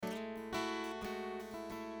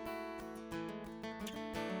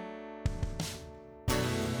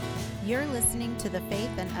You're listening to the Faith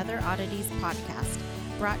and Other Oddities podcast,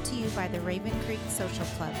 brought to you by the Raven Creek Social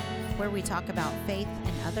Club, where we talk about faith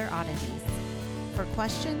and other oddities. For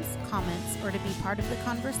questions, comments, or to be part of the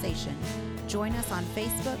conversation, join us on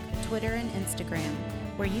Facebook, Twitter, and Instagram,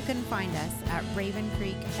 where you can find us at Raven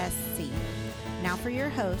Creek SC. Now for your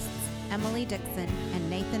hosts, Emily Dixon and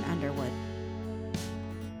Nathan Underwood.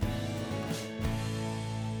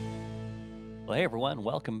 Well, hey everyone,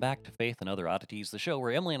 welcome back to Faith and Other Oddities, the show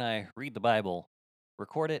where Emily and I read the Bible,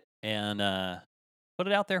 record it, and put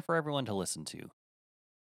it out there for everyone to listen to.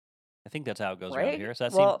 I think that's how it goes around Right? here. Does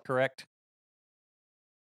that seem Well, correct?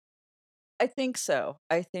 I think so.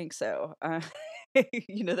 After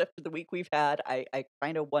the week we've had, I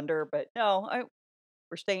kind of wonder, but no,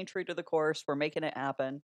 we're staying true to the course. We're making it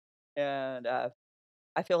happen, and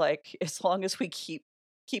I feel like as long as we keep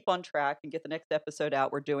on track and get the next episode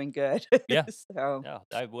out, we're doing good. Yeah. So,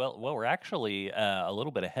 Yeah. Well, we're actually a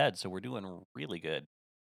little bit ahead, so we're doing really good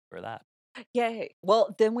for that. yay!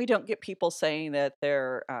 Well, then we don't get people saying that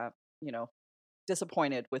they're,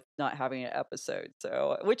 disappointed with not having an episode.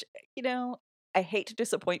 So, which, I hate to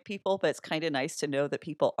disappoint people, but it's kind of nice to know that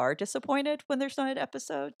people are disappointed when there's not an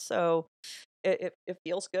episode. So it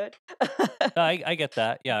feels good. I get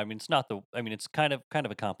that. Yeah, I mean it's not the. I mean it's kind of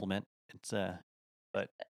a compliment. It's but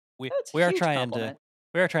we That's a we are huge trying to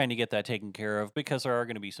compliment. get that taken care of because there are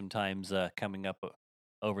going to be some times coming up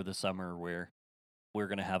over the summer where we're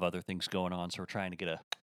going to have other things going on, so we're trying to get a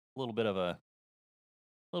little bit of a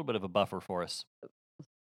buffer for us.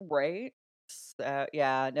 Right? So,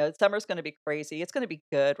 yeah, no, summer's going to be crazy. It's going to be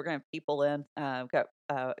good. We're going to have people in. I've got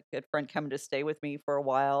a good friend coming to stay with me for a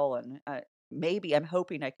while, and maybe I'm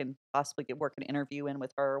hoping I can possibly work an interview in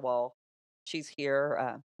with her while she's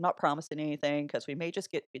here. Not promising anything because we may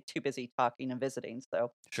just get too busy talking and visiting.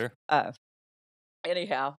 So, Sure. uh,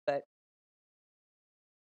 anyhow, but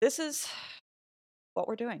this is what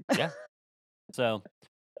we're doing. Yeah. So,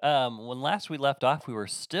 when last we left off, we were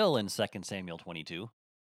still in 2 Samuel 22.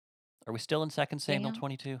 Are we still in 2 Samuel Yeah.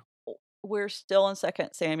 22? We're still in 2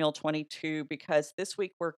 Samuel 22 because this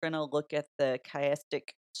week we're going to look at the chiastic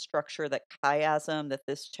structure, that chiasm that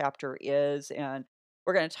this chapter is, and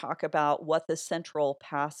we're going to talk about what the central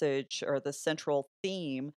passage or the central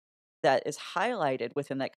theme that is highlighted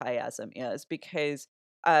within that chiasm is. Because,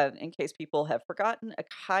 in case people have forgotten, a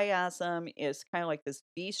chiasm is kind of like this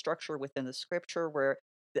V structure within the scripture where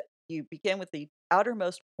you begin with the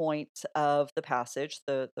outermost point of the passage,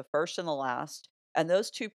 the first and the last, and those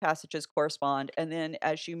two passages correspond. And then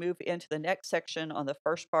as you move into the next section on the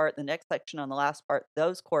first part, the next section on the last part,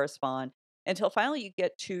 those correspond until finally you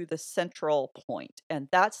get to the central point. And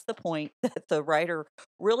that's the point that the writer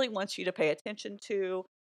really wants you to pay attention to.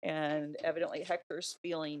 And evidently, Hector's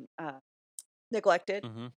feeling neglected.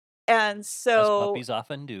 Mm-hmm. And As so, puppies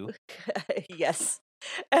often do. yes.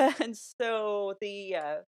 And so the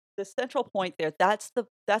central point there, that's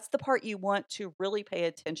the part you want to really pay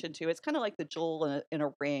attention to. It's kind of like the jewel in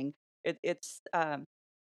a ring. It's And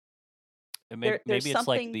there's maybe it's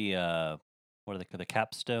like something, the what are they called? The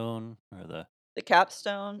capstone or the the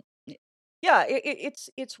capstone. Yeah, it's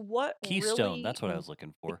what keystone. really That's what I was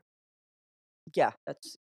looking for yeah,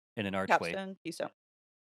 that's in an archway. capstone, keystone.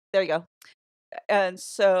 There you go. And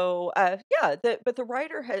so yeah, but the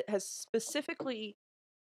writer has specifically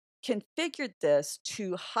configured this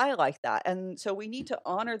to highlight that. And so we need to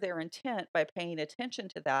honor their intent by paying attention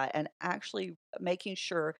to that and actually making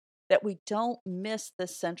sure that we don't miss the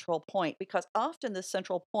central point, because often the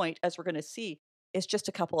central point, as we're going to see, is just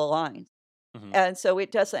a couple of lines. Mm-hmm. And so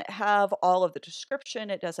it doesn't have all of the description,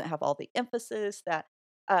 it doesn't have all the emphasis that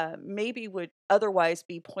maybe would otherwise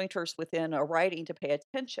be pointers within a writing to pay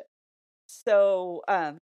attention. So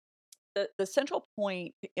the central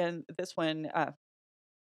point in this one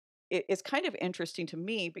is kind of interesting to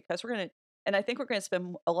me because and I think we're going to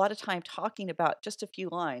spend a lot of time talking about just a few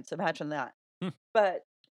lines. Imagine that. Hmm. But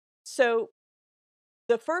so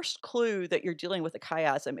the first clue that you're dealing with a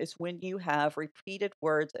chiasm is when you have repeated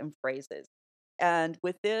words and phrases. And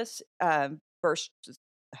with this,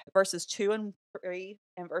 verses 2 and 3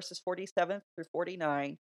 and verses 47 through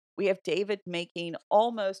 49, we have David making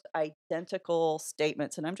almost identical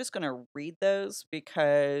statements. And I'm just going to read those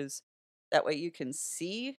because that way you can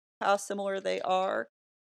see how similar they are.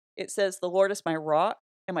 It says, "The Lord is my rock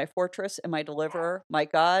and my fortress and my deliverer, my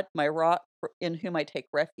God, my rock in whom I take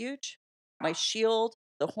refuge, my shield,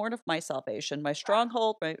 the horn of my salvation, my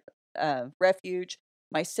stronghold, my refuge,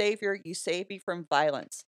 my Savior, you save me from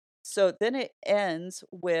violence." So then it ends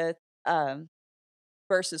with um,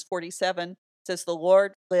 verses 47 says, "The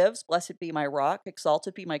Lord lives, blessed be my rock,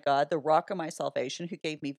 exalted be my God, the rock of my salvation, who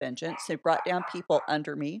gave me vengeance, who brought down people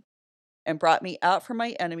under me. and brought me out from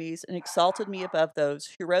my enemies and exalted me above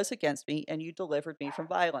those who rose against me, and you delivered me from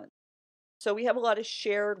violence. So we have a lot of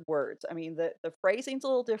shared words. I mean, the phrasing's a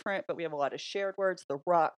little different, but we have a lot of shared words. The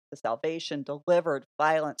rock, the salvation, delivered,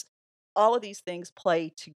 violence, all of these things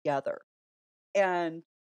play together. And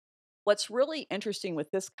what's really interesting with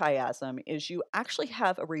this chiasm is you actually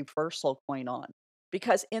have a reversal going on,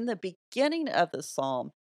 because in the beginning of the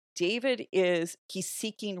psalm, he's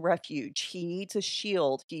seeking refuge. He needs a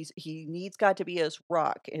shield. He needs God to be his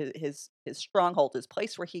rock, his stronghold, his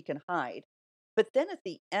place where he can hide. But then at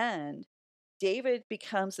the end, David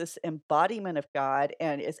becomes this embodiment of God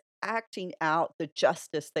and is acting out the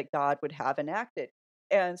justice that God would have enacted.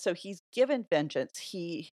 And so he's given vengeance.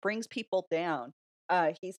 He brings people down.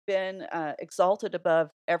 He's been exalted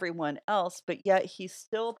above everyone else, but yet he's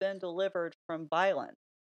still been delivered from violence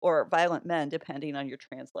or violent men, depending on your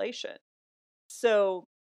translation. So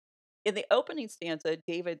in the opening stanza,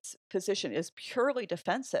 David's position is purely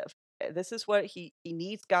defensive. This is what he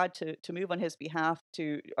needs God to move on his behalf,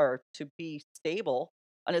 to be stable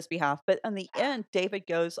on his behalf. But in the end, David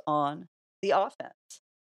goes on the offense,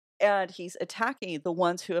 and he's attacking the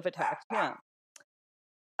ones who have attacked him.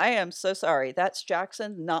 I am so sorry. That's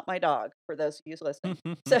Jackson, not my dog, for those of you listening.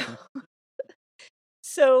 So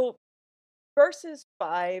so verses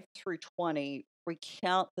 5 through 20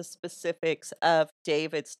 recount the specifics of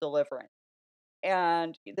David's deliverance.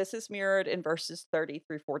 And this is mirrored in verses 30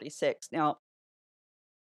 through 46. Now,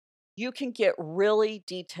 you can get really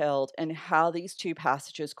detailed in how these two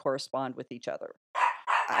passages correspond with each other.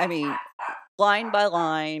 I mean, line by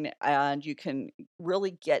line, and you can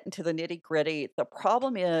really get into the nitty gritty. The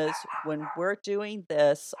problem is when we're doing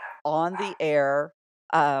this on the air,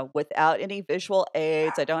 without any visual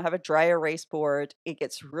aids, I don't have a dry erase board, it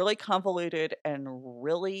gets really convoluted and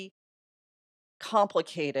really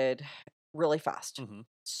complicated really fast. Mhm.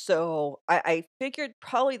 So I figured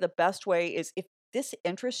probably the best way is, if this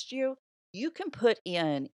interests you, you can put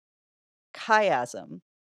in chiasm,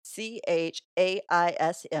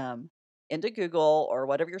 CHAISM, into Google or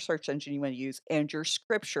whatever your search engine you want to use, and your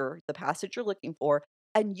scripture, the passage you're looking for,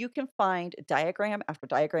 and you can find diagram after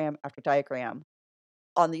diagram after diagram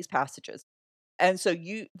on these passages. And so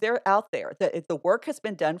they're out there. The work has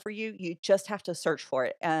been done for you. You just have to search for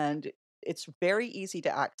it. And it's very easy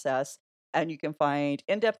to access, and you can find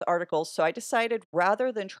in-depth articles. So I decided,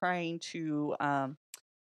 rather than trying to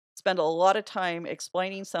spend a lot of time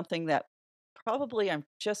explaining something that probably I'm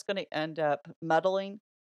just going to end up muddling,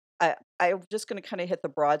 I'm just going to kind of hit the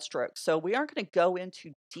broad strokes. So we aren't going to go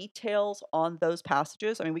into details on those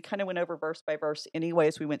passages. I mean, we kind of went over verse by verse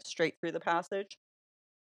anyways. We went straight through the passage.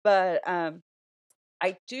 But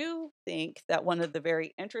I do think that one of the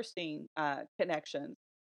very interesting connections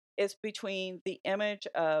is between the image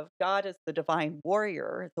of God as the divine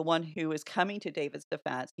warrior, the one who is coming to David's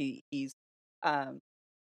defense. Um,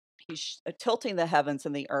 he's tilting the heavens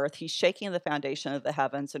and the earth. He's shaking the foundation of the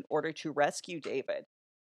heavens in order to rescue David.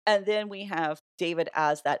 And then we have David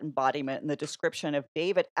as that embodiment, and the description of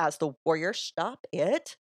David as the warrior. Stop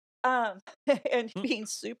it. Um, and Mm. being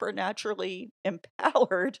supernaturally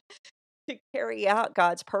empowered to carry out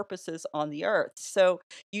God's purposes on the earth. So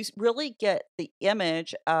really get the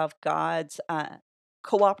image of God's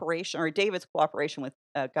cooperation, or David's cooperation with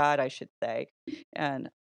God, I should say.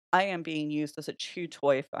 And I am being used as a chew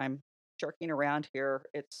toy. If I'm jerking around here,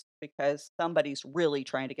 it's because somebody's really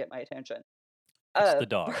trying to get my attention. It's the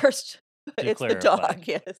dog, First, to it's the clarify. dog,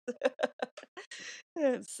 yes.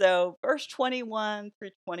 And so, verse 21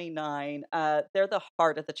 through 29, they're the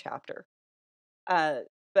heart of the chapter.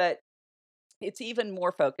 But it's even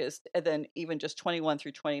more focused than even just 21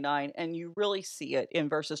 through 29, and you really see it in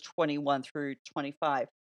verses 21 through 25.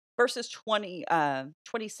 Verses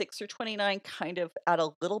 26 through 29 kind of add a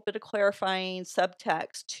little bit of clarifying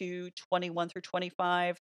subtext to 21 through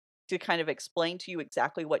 25 to kind of explain to you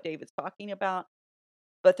exactly what David's talking about,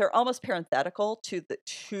 but they're almost parenthetical to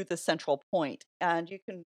the central point. And you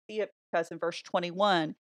can see it because in verse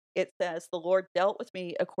 21, it says, "The Lord dealt with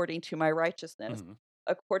me according to my righteousness. Mhm.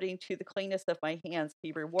 According to the cleanness of my hands,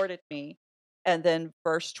 he rewarded me." And then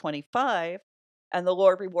verse 25, "And the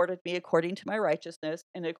Lord rewarded me according to my righteousness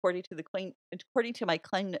and according to my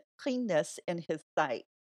cleanness in his sight."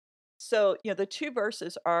 So, the two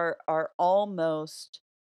verses are almost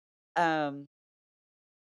um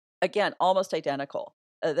again, almost identical.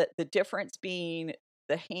 The difference being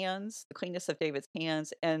the cleanness of David's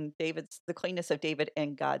hands, and the cleanness of David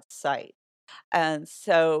in God's sight. And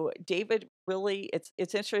so David really,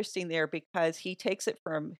 it's interesting there, because he takes it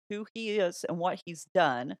from who he is and what he's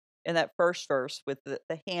done in that first verse with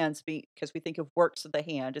the hands being, because we think of works of the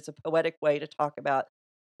hand. It's a poetic way to talk about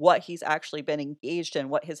what he's actually been engaged in,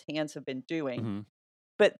 what his hands have been doing. hmm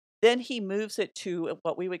But then he moves it to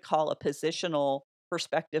what we would call a positional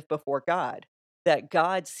perspective before God, that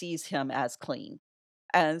God sees him as clean.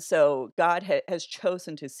 And so God has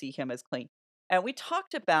chosen to see him as clean. And we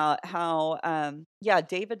talked about how, yeah,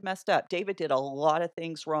 David messed up. David did a lot of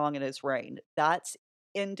things wrong in his reign. That's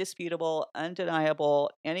indisputable,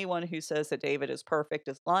 undeniable. Anyone who says that David is perfect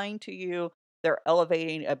is lying to you. They're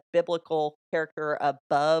elevating a biblical character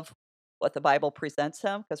above what the Bible presents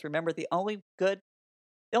him. Because remember, the only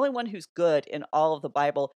one who's good in all of the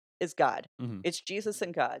Bible is God. hmm It's Jesus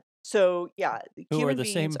and God. So yeah, the Who are human the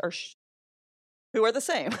beings same? are who are the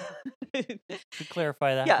same. Should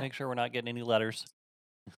clarify that. Yeah, Make sure we're not getting any letters.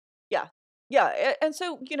 yeah, yeah. And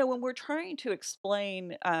so when we're trying to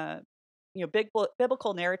explain,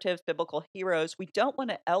 biblical narratives, biblical heroes, we don't want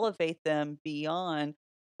to elevate them beyond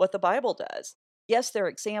what the Bible does. Yes, they're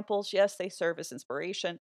examples. Yes, they serve as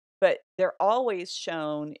inspiration, but they're always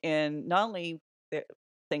shown in not only the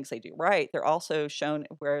things they do right, they're also shown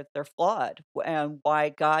where they're flawed and why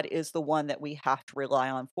God is the one that we have to rely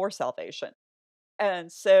on for salvation.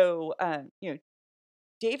 And so,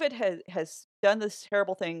 David has done these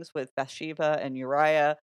terrible things with Bathsheba and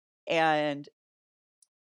Uriah, and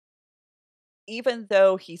even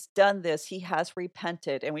though he's done this, he has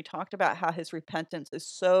repented, and we talked about how his repentance is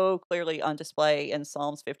so clearly on display in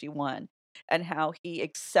Psalms 51, and how he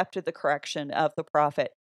accepted the correction of the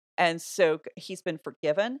prophet, and so he's been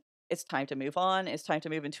forgiven. It's time to move on. It's time to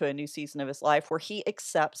move into a new season of his life where he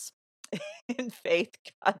accepts in faith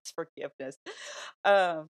God's forgiveness.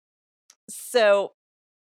 Um, so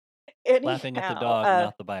Laughing at the anyhow, dog,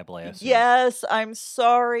 not the Bible, I assume. yes, I'm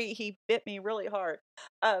sorry, he bit me really hard.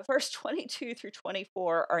 Verse 22 through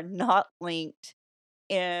 24 are not linked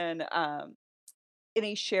in,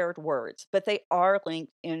 any shared words, but they are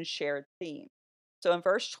linked in shared theme. So in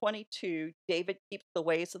verse 22, David keeps the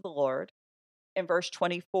ways of the Lord. In verse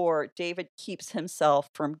 24, David keeps himself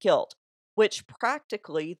from guilt, which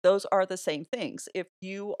practically those are the same things. If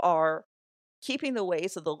you are keeping the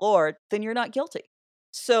ways of the Lord, then you're not guilty.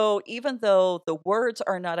 So even though the words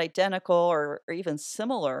are not identical or even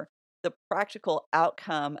similar, the practical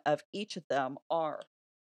outcome of each of them are.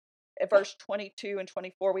 In verse 22 and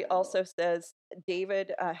 24, we also says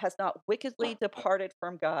David has not wickedly departed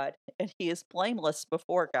from God, and he is blameless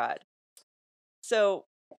before God. So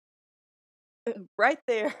right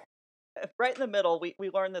there, right in the middle, we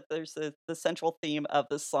learn that there's the central theme of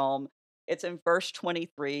the psalm. It's in verse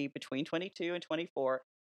 23, between 22 and 24.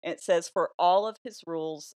 And it says, for all his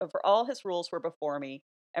rules were before me,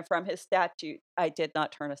 and from his statute I did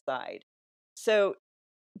not turn aside. So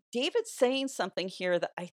David's saying something here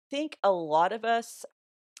that I think a lot of us,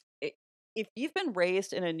 i- if you've been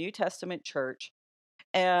raised in a New Testament church,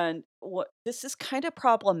 and what this is kind of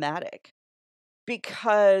problematic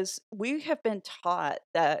because we have been taught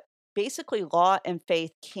that basically law and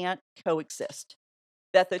faith can't coexist,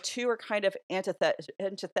 that the two are kind of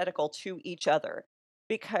antithetical to each other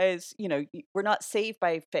because, we're not saved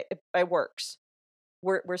by works.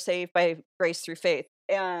 We're saved by grace through faith.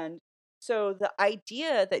 And so the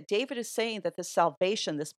idea that David is saying that this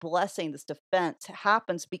salvation, this blessing, this defense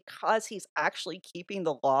happens because he's actually keeping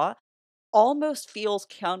the law almost feels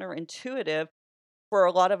counterintuitive for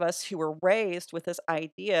a lot of us who were raised with this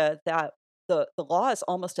idea that the law is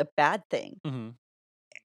almost a bad thing. hmm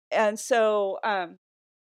And so,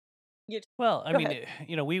 you Well, I go mean,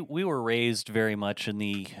 ahead. we were raised very much in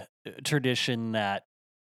the tradition that,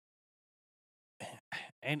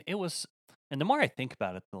 and it was, and the more I think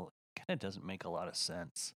about it, the kind of doesn't make a lot of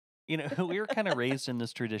sense. We were kind of raised in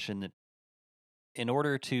this tradition that in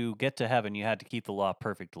order to get to heaven, you had to keep the law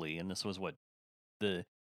perfectly, and this was what the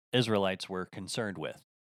Israelites were concerned with.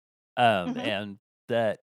 Mhm. And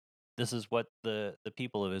that this is what the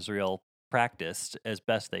people of Israel practiced as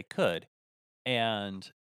best they could,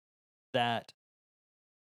 and that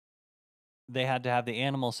they had to have the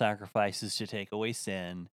animal sacrifices to take away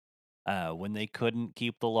sin when they couldn't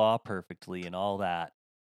keep the law perfectly and all that.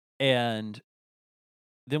 And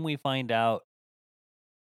then we find out,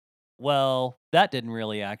 well, that didn't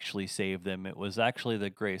really actually save them. It was actually the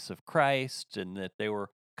grace of Christ, and that they were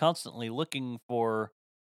constantly looking for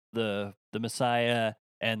the Messiah,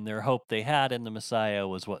 and their hope they had in the Messiah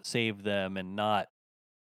was what saved them, and not.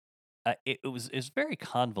 It was very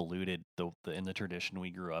convoluted in the tradition we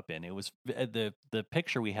grew up in. It was the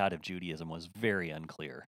picture we had of Judaism was very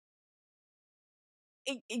unclear.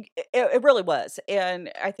 It really was,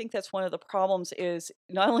 and I think that's one of the problems is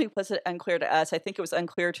not only was it unclear to us, I think it was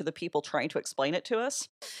unclear to the people trying to explain it to us.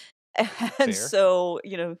 And Fair. so,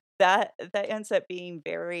 that ends up being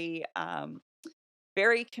very,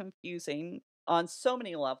 very confusing on so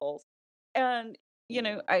many levels. And,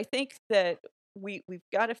 I think that we've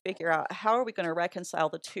got to figure out how are we going to reconcile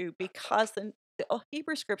the two, because the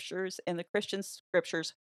Hebrew scriptures and the Christian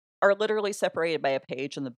scriptures are literally separated by a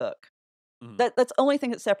page in the book. Mhm. That's the only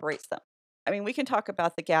thing that separates them. I mean, we can talk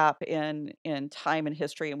about the gap in time and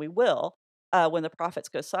history, and we will, when the prophets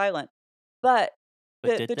go silent. But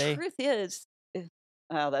But the did the they? truth is,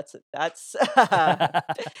 oh, that's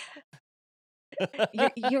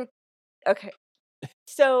you're okay. I'm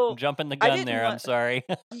So jumping the I gun didn't there. I'm want sorry.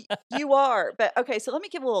 you are, but okay. So let me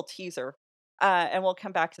give a little teaser, and we'll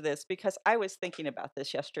come back to this because I was thinking about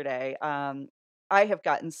this yesterday. I have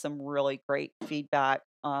gotten some really great feedback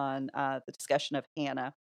on the discussion of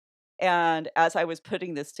Hannah. And as I was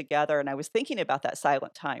putting this together and I was thinking about that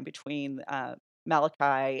silent time between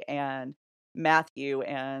Malachi and Matthew,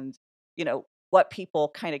 and, what people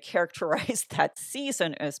kind of characterize that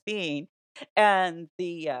season as being. And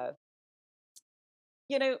you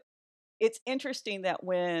know, it's interesting that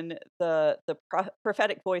when the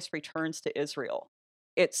prophetic voice returns to Israel,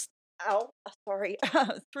 it's sorry,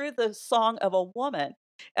 through the song of a woman.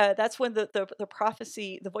 That's when the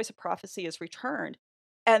prophecy, the voice of prophecy, is returned.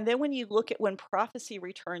 And then when you look at when prophecy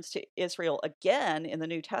returns to Israel again in the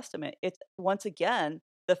New Testament, it's once again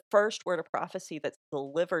the first word of prophecy that's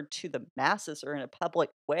delivered to the masses or in a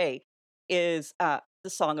public way is the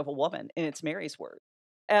song of a woman, and it's Mary's word.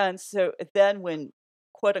 And so then when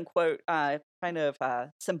quote unquote kind of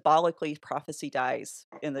symbolically prophecy dies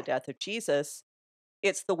in the death of Jesus,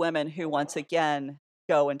 it's the women who once again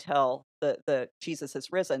go and tell the Jesus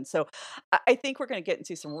has risen. So I think we're going to get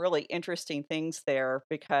into some really interesting things there,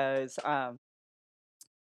 because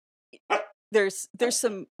there's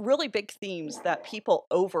some really big themes that people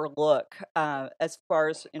overlook as far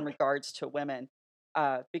as in regards to women,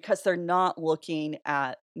 because they're not looking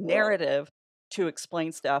at narrative to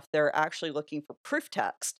explain stuff. They're actually looking for proof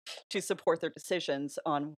text to support their decisions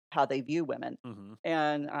on how they view women. Mhm.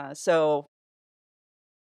 And so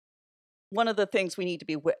one of the things we need to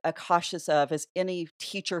be cautious of is any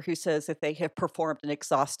teacher who says that they have performed an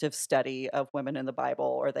exhaustive study of women in the Bible,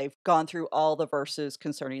 or they've gone through all the verses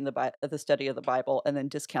concerning the study of the Bible, and then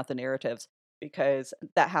discount the narratives, because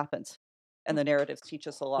that happens, and the narratives teach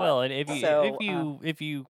us a lot. Well, and So, if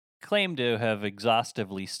you claim to have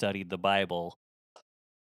exhaustively studied the Bible,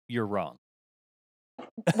 you're wrong.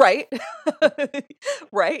 right,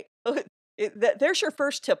 right. There's your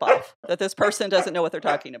first tip off that this person doesn't know what they're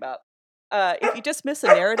talking about. If you dismiss a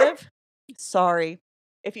narrative, sorry.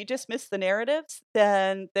 If you dismiss the narratives,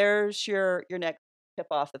 then there's your next tip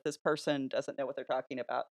off that this person doesn't know what they're talking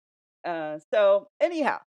about. So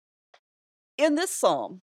anyhow, in this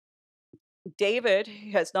psalm, David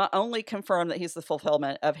has not only confirmed that he's the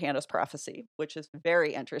fulfillment of Hannah's prophecy, which is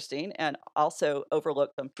very interesting and also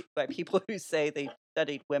overlooked by people who say they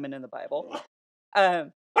studied women in the Bible.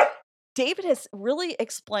 Um, David has really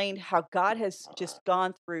explained how God has just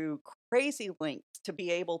gone through crazy lengths to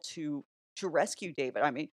be able to rescue David. I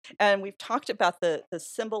mean, and we've talked about the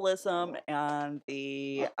symbolism and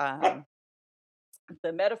the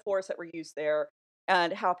metaphors that were used there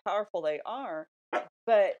and how powerful they are.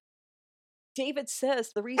 But David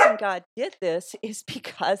says the reason God did this is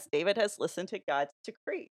because David has listened to God's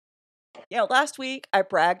decree. Last week I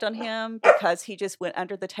bragged on him because he just went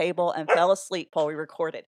under the table and fell asleep while we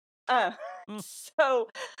recorded. Uh, Mm. so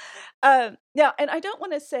now, and I don't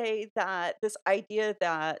want to say that this idea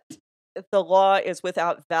that the law is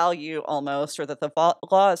without value almost, or that the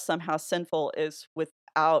law is somehow sinful, is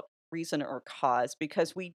without reason or cause,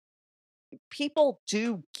 because people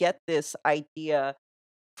do get this idea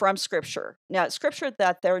from scripture. Now, it's scripture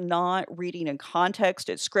that they're not reading in context.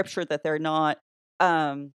 It's scripture that they're not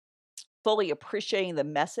um, fully appreciating the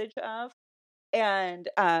message of. And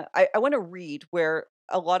I want to read where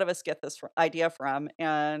a lot of us get this idea from.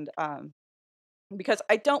 And because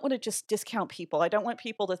I don't want to just discount people, I don't want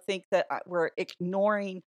people to think that we're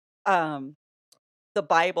ignoring um, the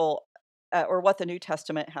Bible, or what the New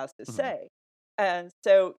Testament has to Mhm. say. And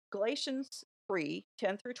so Galatians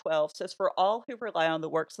 3:10-12 says, "For all who rely on the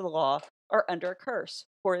works of the law are under a curse.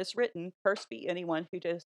 For it is written, Cursed be anyone who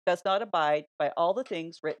does not abide by all the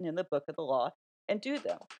things written in the book of the law and do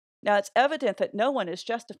them. Now it's evident that no one is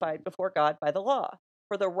justified before God by the law,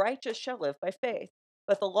 for the righteous shall live by faith.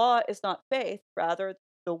 But the law is not faith, rather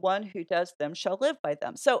the one who does them shall live by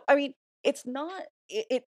them." So I mean, it's not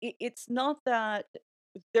it's not that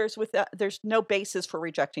there's no basis for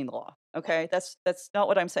rejecting the law. Okay, that's not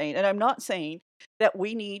what I'm saying, and I'm not saying that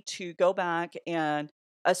we need to go back and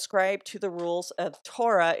ascribe to the rules of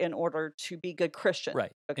Torah in order to be good Christians.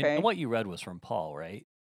 Right. And Okay, what you read was from Paul, right?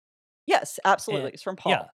 Yes, absolutely. And It's from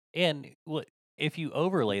yeah, Paul. and what if you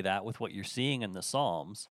overlay that with what you're seeing in the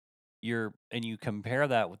Psalms, you compare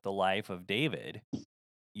that with the life of David,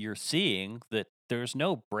 you're seeing that there's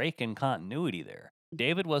no break in continuity there.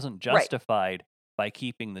 David wasn't Right. justified by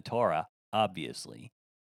keeping the Torah, obviously.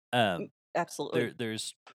 Mm, Um, absolutely.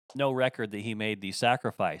 there's no record that he made these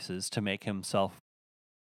sacrifices to make himself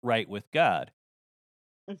right with God.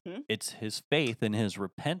 Hmm. It's his faith and his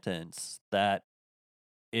repentance that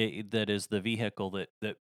is the vehicle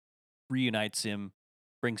that reunites him,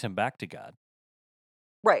 brings him back to God.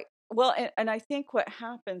 Right. Well, and I think what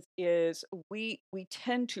happens is we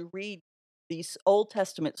tend to read these Old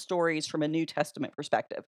Testament stories from a New Testament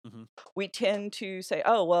perspective. Mhm. We tend to say,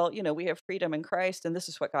 "Oh, well, we have freedom in Christ, and this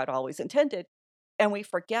is what God always intended," and we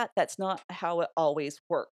forget that's not how it always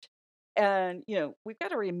worked. And we've got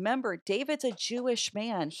to remember, David's a Jewish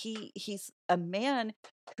man. He's a man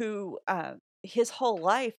who his whole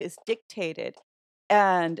life is dictated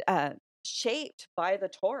and shaped by the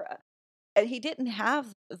Torah. And he didn't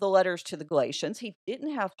have the letters to the Galatians. He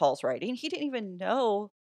didn't have Paul's writing. He didn't even know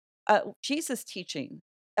Jesus' teaching.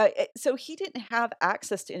 So he didn't have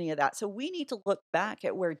access to any of that. So we need to look back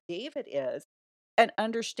at where David is and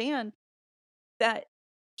understand that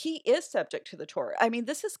he is subject to the Torah. I mean,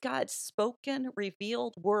 this is God's spoken,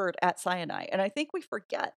 revealed word at Sinai. And I think we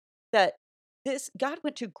forget that this God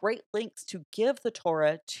went to great lengths to give the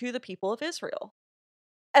Torah to the people of Israel.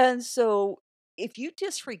 And so if you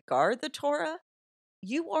disregard the Torah,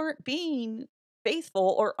 you aren't being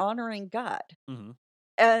faithful or honoring God. Mhm.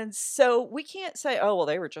 And so we can't say, "Oh, well,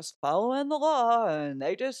 they were just following the law and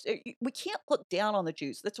they just," we can't look down on the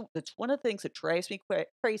Jews. That's one of the things that drives me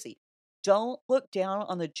crazy. Don't look down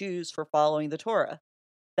on the Jews for following the Torah.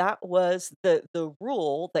 That was the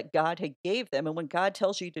rule that God had gave them, and when God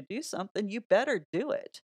tells you to do something, you better do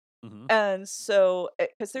it. Mhm. And so,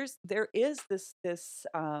 because there is this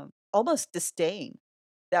almost disdain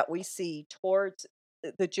that we see towards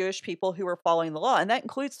the Jewish people who are following the law, and that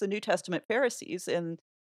includes the New Testament Pharisees. And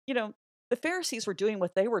you know, the Pharisees were doing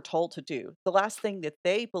what they were told to do, the last thing that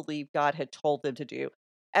they believed God had told them to do.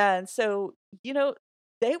 And so,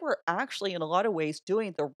 they were actually in a lot of ways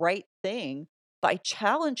doing the right thing by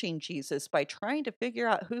challenging Jesus, by trying to figure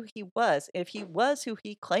out who he was, if he was who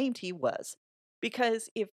he claimed he was. Because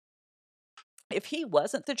if he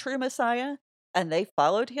wasn't the true Messiah and they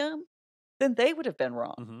followed him, then they would have been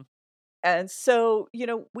wrong. Mhm. And so,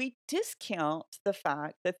 we discount the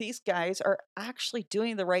fact that these guys are actually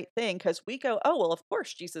doing the right thing because we go, "Oh, well, of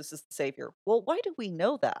course Jesus is the Savior." Well, why do we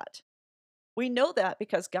know that? We know that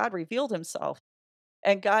because God revealed himself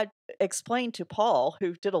and God explained to Paul,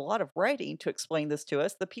 who did a lot of writing to explain this to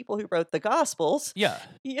us, the people who wrote the Gospels, Yeah.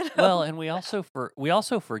 you Well, know? and we also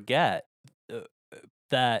forget uh,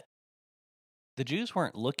 that the Jews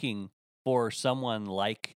weren't looking for someone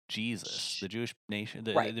like Jesus. Shh. The Jewish nation,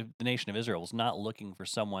 Right. the nation of Israel, was not looking for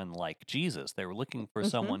someone like Jesus. They were looking for Mhm.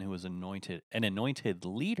 someone who was an anointed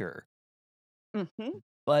leader. Mhm.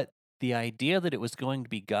 But the idea that it was going to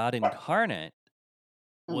be God incarnate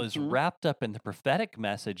was Mhm. wrapped up in the prophetic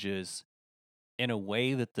messages in a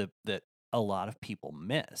way that a lot of people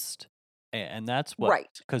missed. And that's what,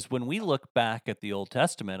 Right. because when we look back at the Old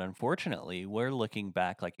Testament, unfortunately, we're looking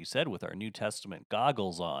back, like you said, with our New Testament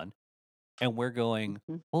goggles on, and we're going,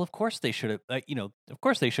 Mhm. well, of course they should have, of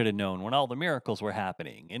course they should have known when all the miracles were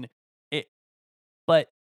happening. And it, but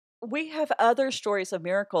We have other stories of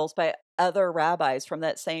miracles by other rabbis from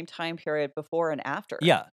that same time period before and after.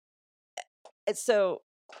 yeah, And so,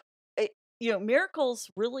 miracles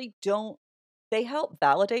really don't, they help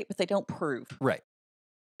validate, but they don't prove. right.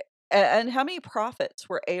 And how many prophets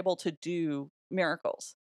were able to do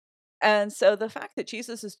miracles? And so the fact that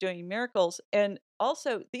Jesus is doing miracles, and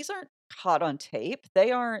also these aren't caught on tape.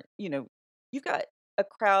 They aren't, you've got a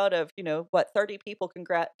crowd of, what, 30 people can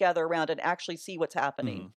gather around and actually see what's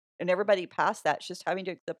happening. Hmm. And everybody past that's just having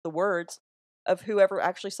to accept the words of whoever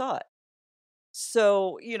actually saw it.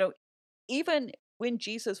 So, even when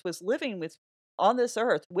Jesus was living with on this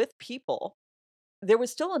earth with people, there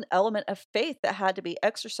was still an element of faith that had to be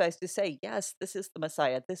exercised to say, yes, this is the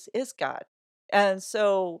Messiah, this is God. And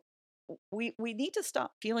so we need to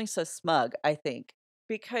stop feeling so smug, I think,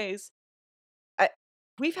 because I,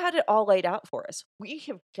 we've had it all laid out for us. We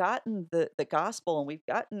have gotten the gospel and we've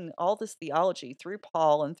gotten all this theology through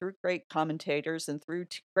Paul and through great commentators and through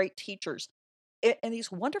great teachers, and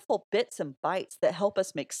these wonderful bits and bites that help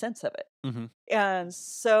us make sense of it. Hmm. And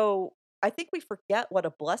so I think we forget what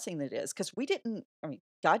a blessing it is because we didn't, I mean,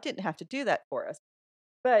 God didn't have to do that for us.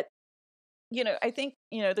 But I think,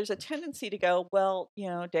 there's a tendency to go, well,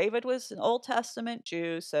 David was an Old Testament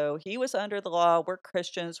Jew, so he was under the law. We're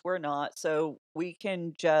Christians, we're not. So we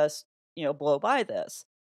can just, blow by this.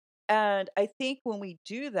 And I think when we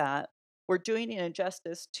do that, we're doing an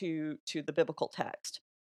injustice to the biblical text.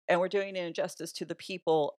 And we're doing an injustice to the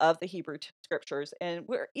people of the Hebrew scriptures. And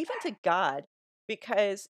we're even to God,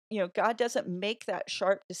 because, God doesn't make that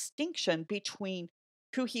sharp distinction between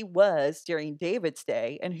who he was during David's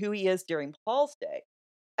day and who he is during Paul's day.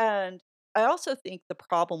 And I also think the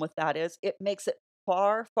problem with that is it makes it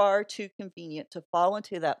far, far too convenient to fall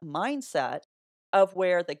into that mindset of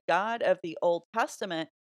where the God of the Old Testament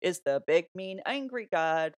is the big, mean, angry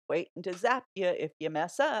God waiting to zap you if you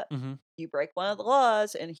mess up. Hmm. You break one of the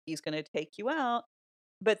laws and he's going to take you out.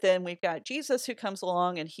 But then we've got Jesus who comes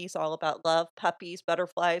along and he's all about love, puppies,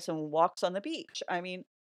 butterflies, and walks on the beach. I mean,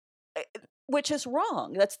 which is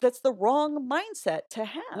wrong. That's the wrong mindset to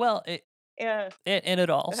have. Well, Yeah. and it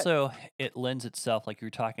Go ahead. also it lends itself, like you're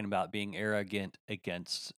talking about, being arrogant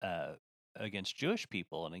against Jewish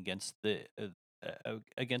people and against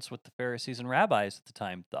against what the Pharisees and rabbis at the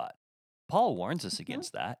time thought. Paul warns us Mhm.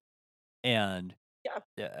 against that, and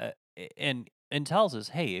Yeah. and tells us,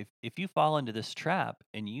 hey, if you fall into this trap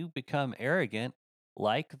and you become arrogant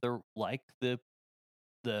like the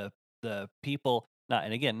the people, not,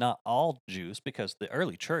 and again, not all Jews, because the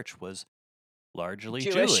early church was largely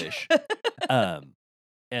Jewish. Jewish. um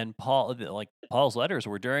and like Paul's letters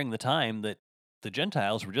were during the time that the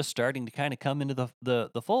Gentiles were just starting to kind of come into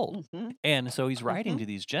the fold. Mhm. And so he's writing Mhm. to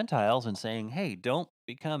these Gentiles and saying, "Hey, don't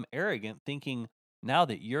become arrogant, thinking now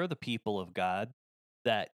that you're the people of God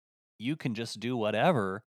that you can just do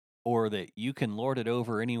whatever, or that you can lord it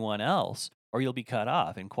over anyone else, or you'll be cut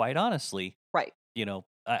off." And quite honestly, Right.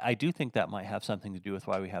 I do think that might have something to do with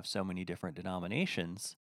why we have so many different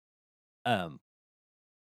denominations. Um,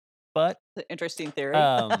 but The interesting theory.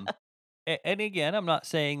 um, and again, I'm not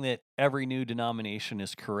saying that every new denomination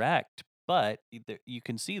is correct, but you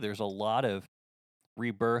can see there's a lot of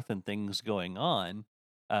rebirth and things going on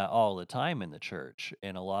all the time in the church,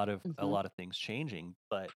 and a Mhm. lot of things changing.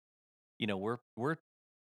 But we're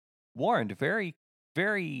warned very,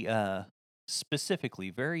 very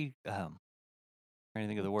specifically, very trying to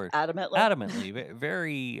think of the word, Adamantly. adamantly,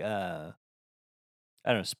 very I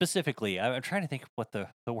don't know, specifically. I'm trying to think what the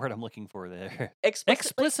word I'm looking for there. Explicitly.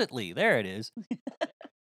 Explicitly, there it is.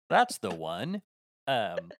 That's the one.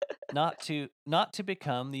 Um, not to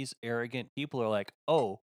become these arrogant people who are like,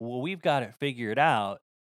 oh, well, we've got it figured out,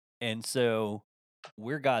 and so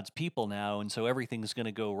we're God's people now, and so everything's going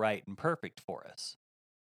to go right and perfect for us.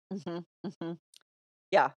 Mhm. Mhm.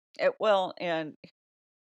 Yeah. Well, and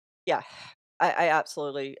yeah, I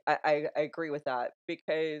absolutely I agree with that,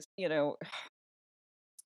 because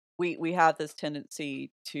we have this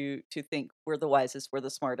tendency to think we're the wisest, we're the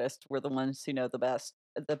smartest, we're the ones who know the best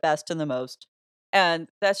and the most, and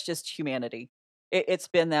that's just humanity. It's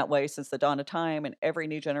been that way since the dawn of time, and every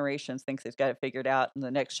new generation thinks they've got it figured out, and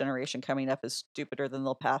the next generation coming up is stupider than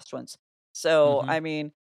the past ones. So, Hmm. I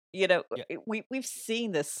mean, Yeah, we've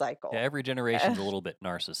seen this yeah. cycle. Every generation's a little bit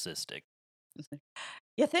narcissistic.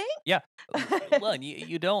 You think? Yeah. Well, and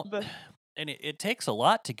you don't, But and it takes a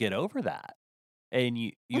lot to get over that, and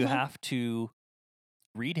you mhm, have to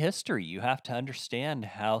read history. You have to understand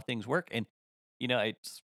how things work, and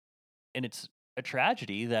it's a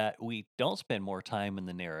tragedy that we don't spend more time in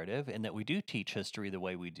the narrative, and that we do teach history the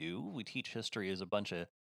way we do. We teach history as a bunch of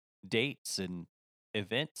dates and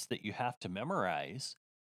events that you have to memorize,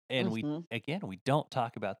 and mhm. we don't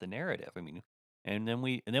talk about the narrative. I mean, and then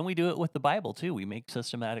we do it with the Bible too. We make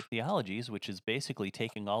systematic theologies, which is basically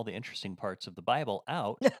taking all the interesting parts of the Bible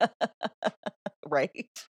out Right.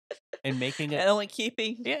 and making it, And only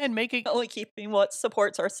keeping yeah, and making, only keeping what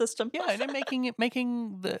supports our system. yeah, and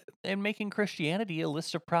then making Christianity a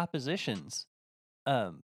list of propositions.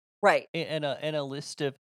 Um Right. and a list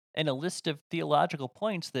of theological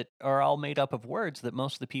points that are all made up of words that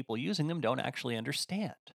most of the people using them don't actually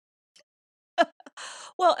understand.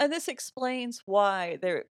 Well, and this explains why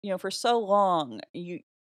there, for so long you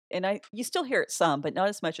still hear it some, but not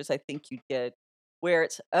as much as I think you did, where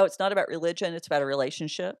it's not about religion, it's about a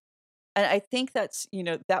relationship. And I think that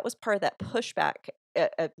was part of that pushback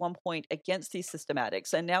at one point against these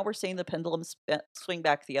systematics. And now we're seeing the pendulum swing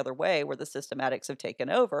back the other way, where the systematics have taken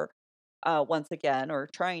over once again, or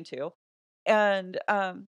trying to. And,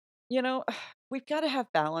 we've got to have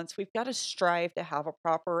balance. We've got to strive to have a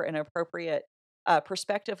proper and appropriate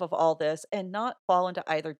perspective of all this, and not fall into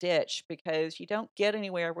either ditch, because you don't get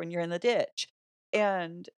anywhere when you're in the ditch.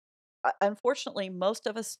 And unfortunately, most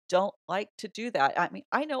of us don't like to do that. I mean,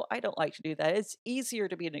 I know I don't like to do that. It's easier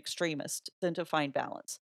to be an extremist than to find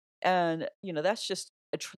balance. And, that's just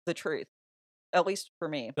the truth, at least for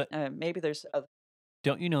me. But Maybe there's other.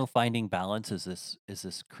 don't you know finding balance is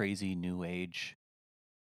this crazy new age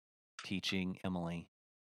teaching, Emily?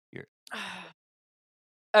 You're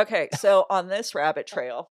Okay, so on this rabbit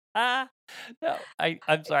trail, ah no,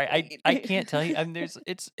 I'm sorry. I can't tell you. I mean,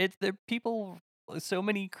 it's there people so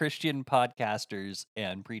many Christian podcasters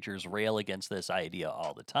and preachers rail against this idea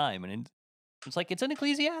all the time, and it's like it's in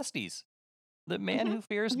Ecclesiastes. The man Mhm, who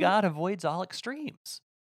fears mhm. God avoids all extremes.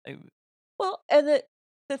 I- Well, and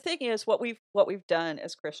the thing is, what we've done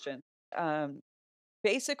as Christians, um,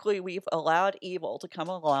 basically, we've allowed evil to come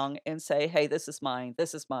along and say, "Hey, this is mine.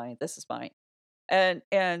 This is mine. This is mine."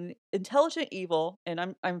 And intelligent evil,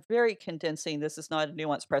 and I'm very condensing. This is not a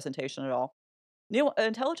nuanced presentation at all. New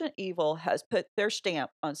intelligent evil has put their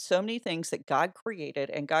stamp on so many things that God created,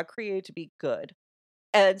 and God created to be good,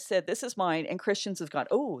 and said, "This is mine." And Christians have gone,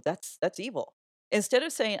 "Oh, that's evil." Instead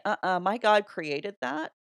of saying, my God created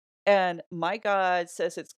that, and my God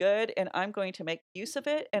says it's good, and I'm going to make use of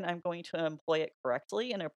it, and I'm going to employ it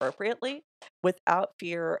correctly and appropriately without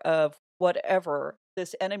fear of whatever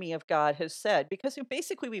this enemy of God has said. Because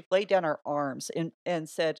basically, we've laid down our arms and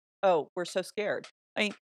said, "Oh, we're so scared." I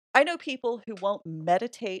mean, I know people who won't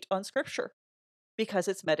meditate on scripture because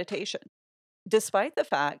it's meditation, despite the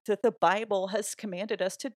fact that the Bible has commanded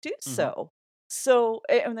us to do Mhm. so. So,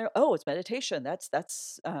 and they're, "Oh, it's meditation. That's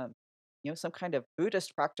some kind of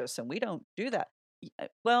Buddhist practice, and we don't do that."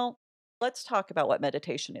 Well, let's talk about what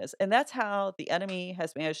meditation is. And that's how the enemy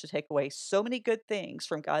has managed to take away so many good things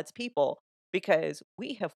from God's people, because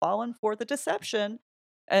we have fallen for the deception.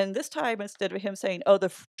 And this time, instead of him saying, "Oh,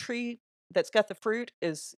 the tree that's got the fruit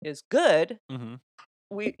is good," Mhm.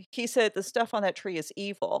 he said the stuff on that tree is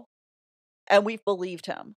evil, and we've believed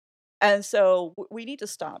him. And so we need to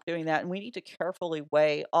stop doing that, and we need to carefully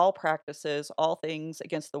weigh all practices, all things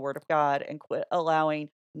against the word of God, and quit allowing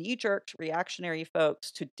knee-jerk reactionary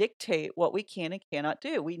folks to dictate what we can and cannot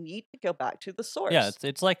do. We need to go back to the Yeah, source.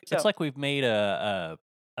 it's So like we've made a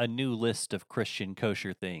new list of Christian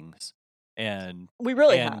kosher things, and we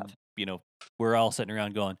really have. and we're all sitting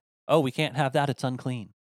around going, "Oh, we can't have that; it's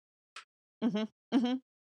unclean." Hmm. Hmm.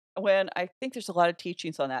 When I think there's a lot of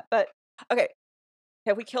teachings on that. But okay,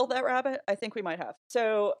 have we killed that rabbit? I think we might have.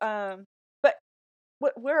 So,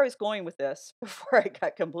 but where I was going with this before I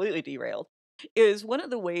got completely derailed is one of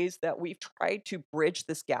the ways that we've tried to bridge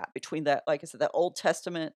this gap between that, like I said, the Old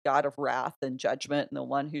Testament God of wrath and judgment, and the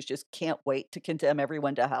one who's just can't wait to condemn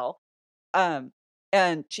everyone to hell. Um,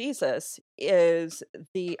 and Jesus is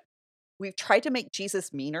we've tried to make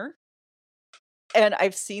Jesus meaner. And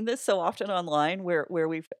I've seen this so often online where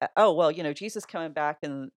we've oh, well, Jesus coming back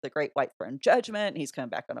in the great white throne judgment, and he's coming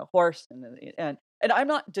back on a horse, and I'm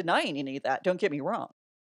not denying any of that, don't get me wrong.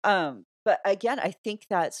 But again, I think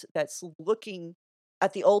that's looking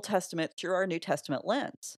at the Old Testament through our New Testament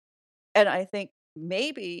lens. And I think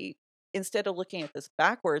maybe instead of looking at this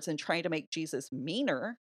backwards and trying to make Jesus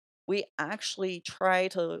meaner, we actually try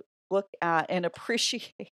to look at and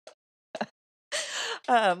appreciate.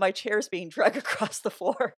 My chair's being drug across the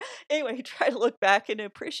floor. Anyway, try to look back and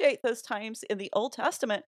appreciate those times in the Old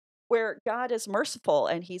Testament where God is merciful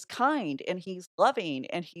and he's kind and he's loving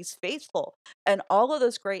and he's faithful. And all of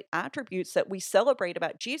those great attributes that we celebrate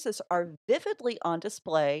about Jesus are vividly on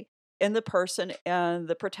display in the person and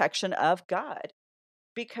the protection of God,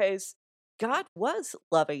 because God was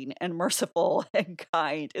loving and merciful and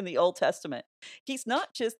kind in the Old Testament. He's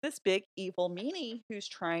not just this big evil meanie who's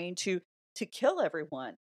trying to kill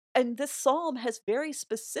everyone. And this psalm has very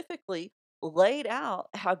specifically laid out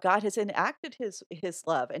how God has enacted his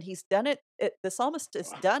love, and he's done the psalmist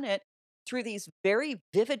has done it through these very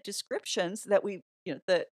vivid descriptions that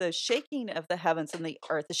the shaking of the heavens and the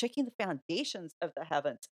earth, the shaking the foundations of the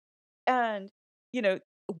heavens. And, you know,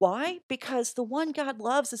 why? Because the one God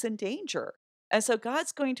loves is in danger. And so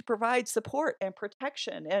God's going to provide support and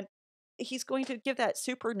protection. And he's going to give that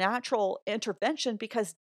supernatural intervention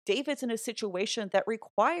because David's in a situation that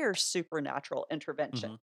requires supernatural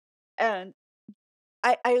intervention. Mhm. And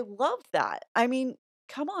I love that. I mean,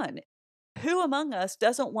 come on. Who among us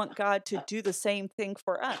doesn't want God to do the same thing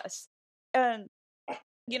for us? And,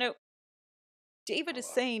 you know, David is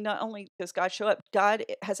saying not only does God show up,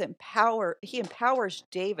 he empowers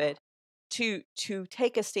David to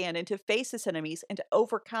take a stand and to face his enemies and to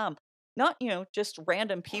overcome not, just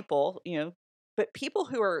random people, but people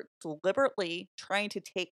who are deliberately trying to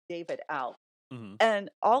take David out. Mhm. And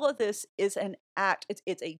all of this is an act,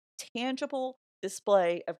 it's a tangible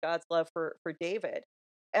display of God's love for David.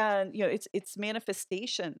 And it's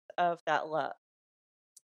manifestation of that love.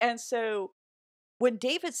 And so when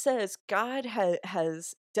David says God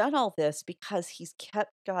has done all this because he's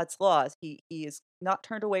kept God's laws, he is not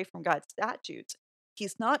turned away from God's statutes,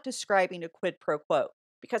 he's not describing a quid pro quo.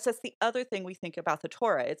 Because that's the other thing we think about the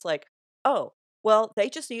Torah. It's like, oh, well, they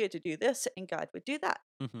just needed to do this and God would do that.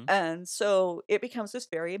 Hmm. And so it becomes this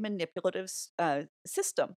very manipulative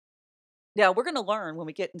system. Now, we're going to learn when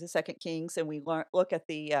we get into Second Kings and we look at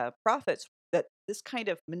the prophets that this kind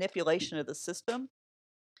of manipulation of the system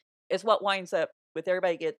is what winds up with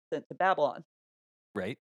everybody gets sent to Babylon.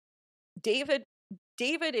 Right. David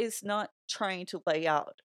David is not trying to lay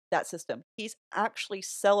out that system. He's actually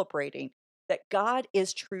celebrating that God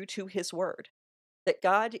is true to his word. That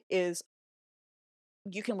God is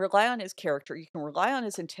you can rely on his character, you can rely on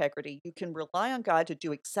his integrity, you can rely on God to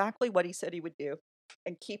do exactly what he said he would do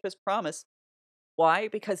and keep his promise. Why?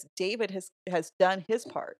 Because David has done his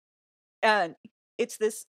part. And it's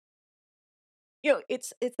this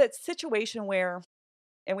it's that situation where,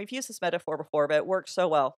 and we've used this metaphor before, but it works so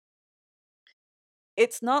well.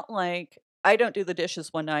 It's not like I don't do the dishes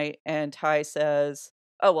one night and Ty says,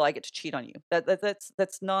 "Oh, well, I get to cheat on you."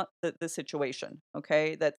 That's not the situation,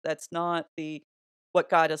 okay? That's not the what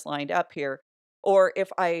God has lined up here. Or if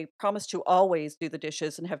I promise to always do the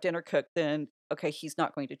dishes and have dinner cooked, then okay, he's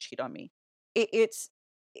not going to cheat on me. It's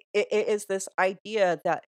it is this idea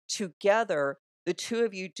that together the two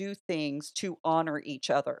of you do things to honor each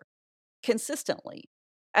other consistently.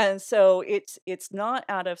 And so it's not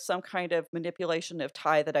out of some kind of manipulation of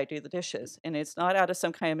Ty that I do the dishes, and it's not out of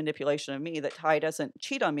some kind of manipulation of me that Ty doesn't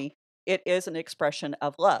cheat on me. It is an expression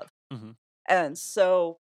of love. Hmm. And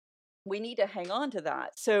so we need to hang on to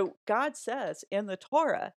that. So God says in the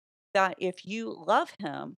Torah that if you love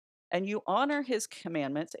him and you honor his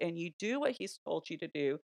commandments and you do what he's told you to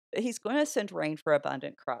do, that he's going to send rain for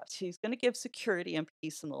abundant crops. He's going to give security and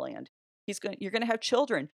peace in the land. You're going to have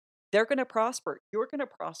children. They're going to prosper. You're going to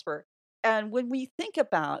prosper. And when we think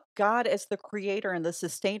about God as the creator and the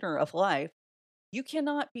sustainer of life, you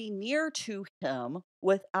cannot be near to him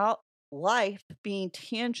without life being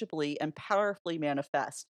tangibly and powerfully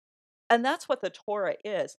manifest. And that's what the Torah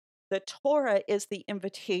is. The Torah is the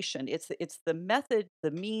invitation. It's the method,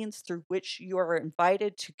 the means through which you are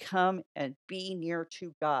invited to come and be near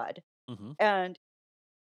to God. Hmm. And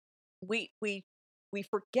we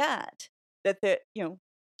forget that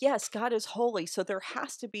yes, God is holy, so there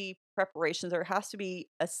has to be preparation. There has to be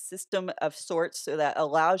a system of sorts so that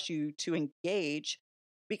allows you to engage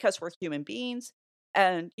because we're human beings.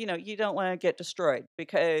 And you don't want to get destroyed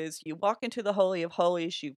because you walk into the holy of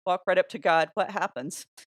holies, you walk right up to God. What happens?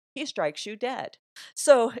 He strikes you dead.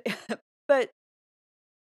 So but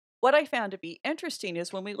what I found to be interesting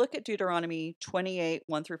is when we look at Deuteronomy 28,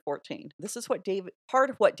 1 through 14, this is part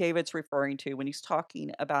of what David's referring to when he's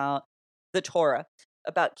talking about the Torah,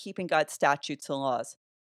 about keeping God's statutes and laws.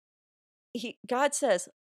 God says,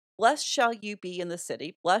 "Blessed shall you be in the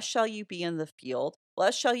city, blessed shall you be in the field,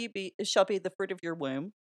 blessed shall be the fruit of your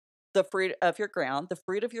womb, the fruit of your ground, the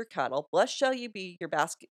fruit of your cattle, blessed shall you be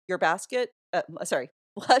blessed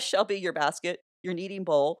shall be your basket, your kneading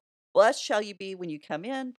bowl, blessed shall you be when you come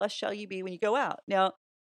in, blessed shall you be when you go out." Now,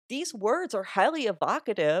 these words are highly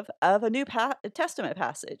evocative of a Testament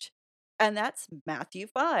passage. And that's Matthew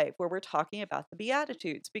 5, where we're talking about the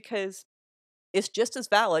Beatitudes, because it's just as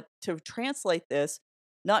valid to translate this,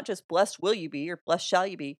 not just blessed will you be or blessed shall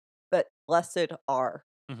you be, but blessed are.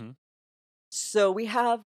 Hmm. So we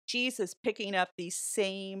have Jesus picking up these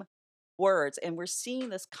same words, and we're seeing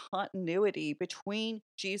this continuity between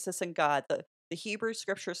Jesus and God, the Hebrew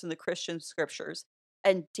scriptures and the Christian scriptures.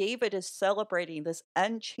 And David is celebrating this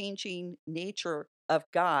unchanging nature of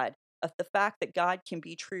God, of the fact that God can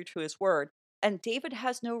be true to his word. And David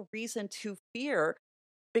has no reason to fear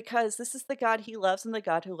because this is the God he loves and the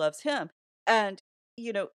God who loves him. And,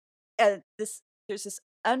 you know, and there's this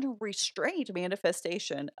unrestrained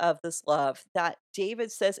manifestation of this love that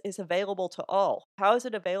David says is available to all. How is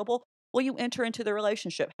it available? Well, you enter into the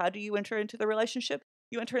relationship. How do you enter into the relationship?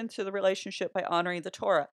 You enter into the relationship by honoring the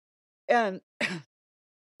Torah. And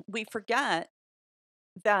we forget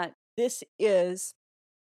that this is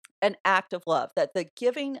an act of love, that the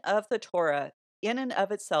giving of the Torah in and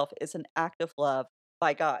of itself is an act of love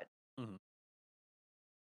by God. Hmm.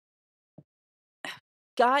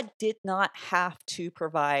 God did not have to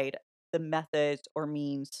provide the methods or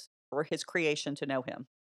means for his creation to know him.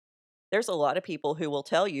 There's a lot of people who will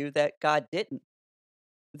tell you that God didn't.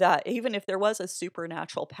 That even if there was a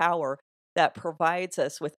supernatural power that provides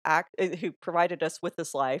us with who provided us with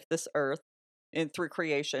this life, this earth, and through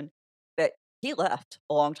creation, that he left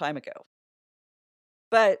a long time ago.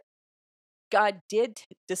 But God did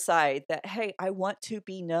decide that, hey, I want to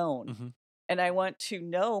be known Hmm. and I want to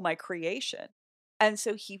know my creation. And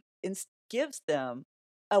so he gives them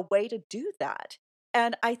a way to do that.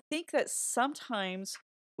 And I think that sometimes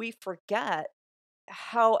we forget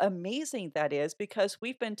how amazing that is because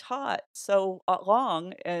we've been taught so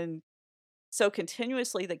long and so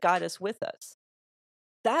continuously that God is with us.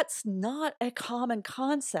 That's not a common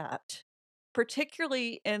concept,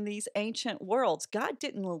 particularly in these ancient worlds. God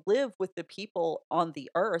didn't live with the people on the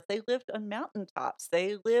earth. They lived on mountaintops.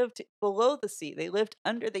 They lived below the sea. They lived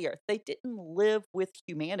under the earth. They didn't live with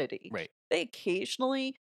humanity. Right. They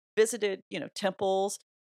occasionally visited, temples,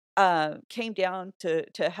 came down to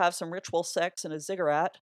have some ritual sex and a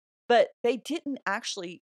ziggurat, but they didn't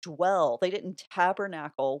actually dwell. They didn't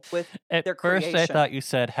tabernacle with At their first, I creation. thought you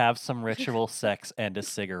said have some ritual sex and a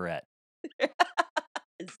cigarette.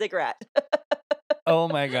 Ziggurat. Oh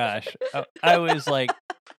my gosh. I was like,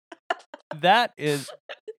 that is.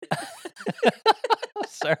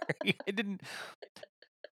 Sorry. I didn't.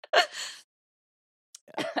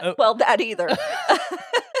 Oh, Well, that either.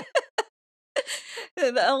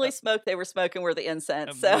 The only smoke they were smoking were the I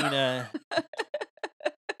incense. So mean,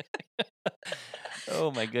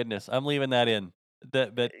 oh my goodness. I'm leaving that in.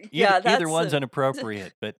 But either yeah, either that's one's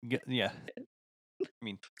inappropriate. But yeah, I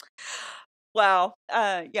mean, wow.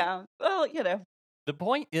 Yeah. Well, the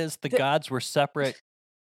point is the th- gods were separate,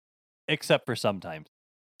 except for sometimes.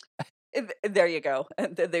 there you go.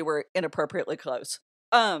 And they were inappropriately close.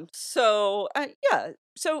 So yeah.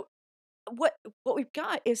 So what we've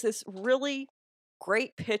got is this really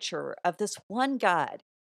great picture of this one God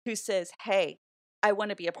who says, "Hey, I want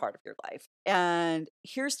to be a part of your life, and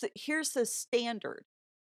here's the standard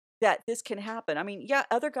that this can happen." I mean, yeah,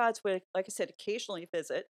 other gods would, like I said, occasionally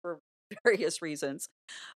visit for various reasons,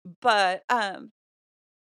 but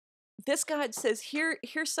this God says,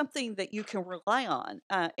 here's something that you can rely on,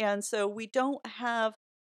 and so we don't have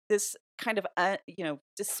this kind of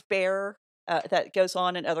despair that goes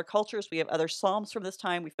on in other cultures. We have other psalms from this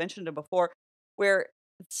time. We've mentioned them before, where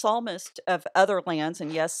psalmists of other lands,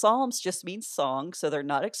 and yes, psalms just means song, so they're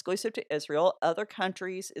not exclusive to Israel. Other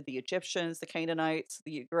countries, the Egyptians, the Canaanites,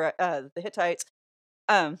 the Hittites.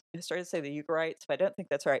 I started to say the Ugarites, but I don't think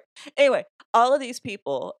that's right. Anyway, all of these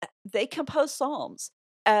people, they compose psalms,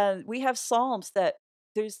 and we have psalms that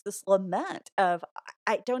there's this lament of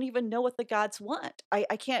I don't even know what the gods want. I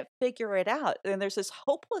can't figure it out, and there's this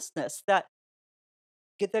hopelessness that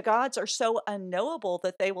the gods are so unknowable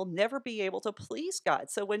that they will never be able to please God.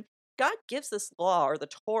 So when God gives this law or the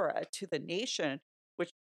Torah to the nation,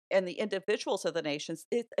 which and the individuals of the nations,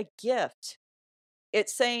 it's a gift.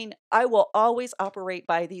 It's saying, I will always operate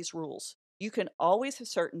by these rules. You can always have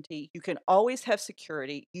certainty. You can always have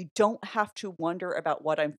security. You don't have to wonder about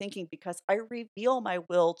what I'm thinking because I reveal my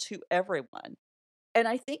will to everyone. And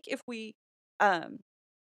I think if we um,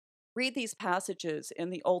 read these passages in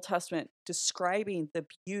the Old Testament describing the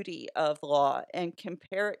beauty of the law and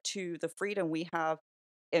compare it to the freedom we have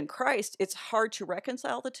in Christ, it's hard to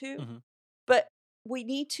reconcile the two. Hmm. But we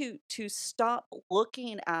need to stop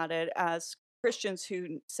looking at it as Christians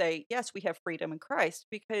who say, yes, we have freedom in Christ,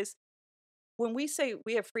 because when we say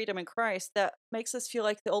we have freedom in Christ, that makes us feel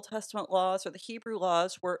like the Old Testament laws or the Hebrew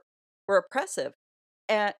laws were oppressive.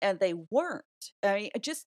 And they weren't. I mean,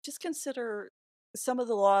 just consider some of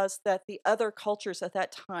the laws that the other cultures at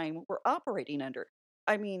that time were operating under.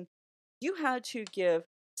 I mean, you had to give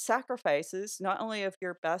sacrifices, not only of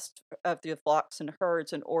your best of the flocks and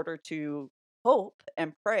herds, in order to hope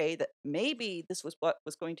and pray that maybe this was what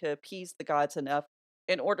was going to appease the gods enough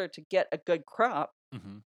in order to get a good crop.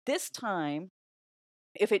 Hmm. This time,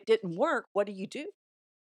 if it didn't work, what do?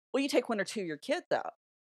 Well, you take one or two of your kids out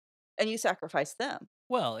and you sacrifice them,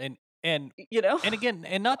 Well, and you know? and again,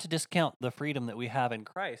 and not to discount the freedom that we have in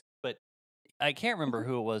Christ, but I can't remember Mhm.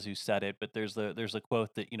 who it was who said it, but there's a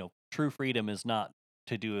quote that true freedom is not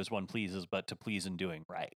to do as one pleases, but to please in doing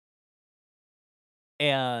right.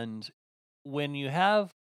 And when you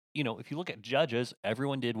have, if you look at judges,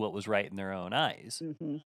 everyone did what was right in their own eyes.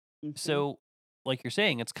 Mhm. Mhm. So, like you're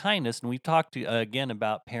saying, it's kindness, and we've talked again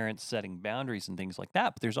about parents setting boundaries and things like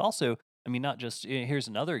that. But there's also, I mean, not just here's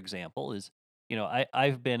another example is,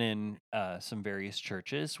 I've been in some various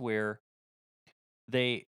churches where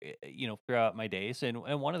they, throughout my days, and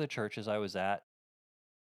one of the churches I was at,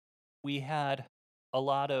 we had a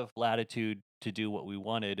lot of latitude to do what we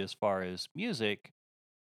wanted as far as music,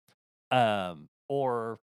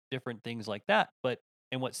 or different things like that. But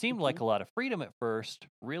and what seemed like Mhm. a lot of freedom at first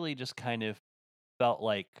really just kind of felt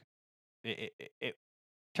like it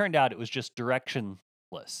turned out it was just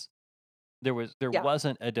directionless. There Yeah.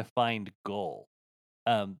 wasn't a defined goal.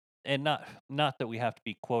 And not that we have to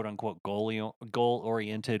be quote unquote goal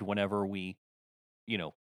oriented whenever we, you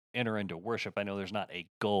know, enter into worship. I know there's not a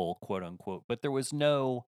goal, quote unquote, but there was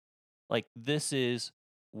no like this is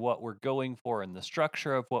what we're going for in the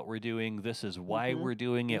structure of what we're doing. This is why Mhm. we're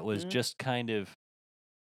doing it. Was Mhm. just kind of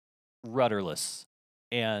rudderless.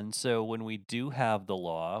 And so when we do have the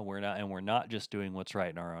law, we're not just doing what's right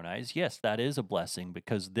in our own eyes. Yes, that is a blessing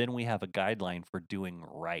because then we have a guideline for doing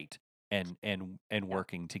right and Yeah.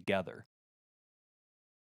 working together.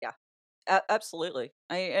 Yeah. Absolutely.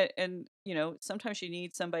 And sometimes you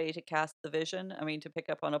need somebody to cast the vision. I mean, to pick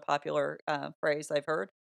up on a popular phrase I've heard.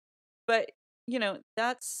 But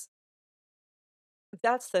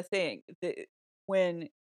that's the thing. When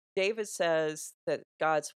David says that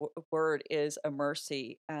God's word is a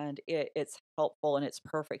mercy and it's helpful and it's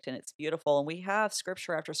perfect and it's beautiful, and we have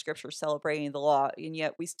scripture after scripture celebrating the law, and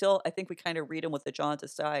yet we still, I think, we kind of read them with the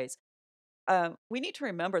jaundiced eyes. We need to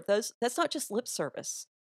remember those. That's not just lip service,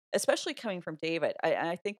 especially coming from David.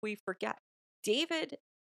 I think we forget David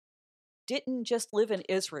didn't just live in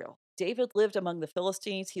Israel. David lived among the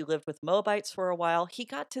Philistines. He lived with Moabites for a while. He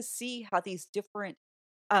got to see how these different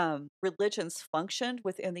religions functioned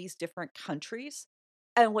within these different countries.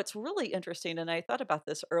 And what's really interesting, and I thought about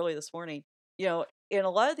this early this morning, in a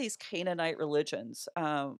lot of these Canaanite religions,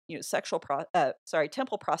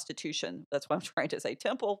 temple prostitution. That's what I'm trying to say.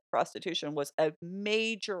 Temple prostitution was a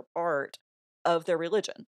major part of their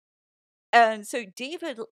religion. And so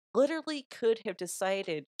David literally could have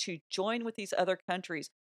decided to join with these other countries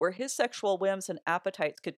where his sexual whims and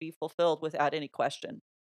appetites could be fulfilled without any question.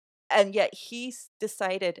 And yet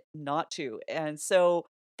decided not to. And so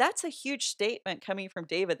that's a huge statement coming from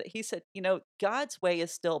David that he said, God's way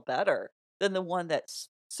is still better than the one that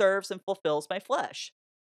serves and fulfills my flesh.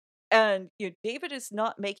 And David is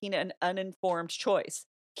not making an uninformed choice.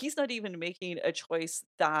 He's not even making a choice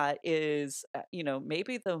that is,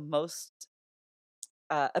 maybe the most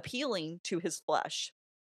appealing to his flesh.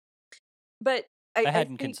 But I I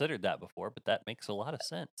hadn't think considered that before, but that makes a lot of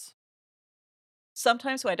sense.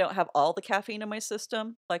 sometimes when I don't have all the caffeine in my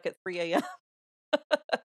system, like at 3 a.m.,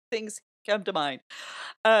 things come to mind.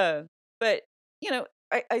 Uh, but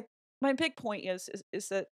I my big point is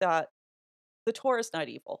that the Torah is not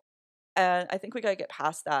evil, and I think we gotta get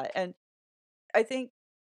past that. And I think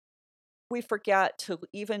we forget to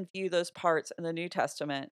even view those parts in the New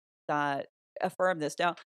Testament that affirm this.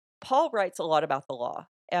 Now, Paul writes a lot about the law,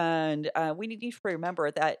 and we need to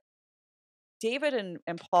remember that David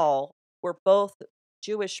and Paul were both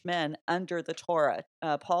Jewish men under the Torah.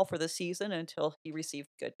 Paul for the season until he received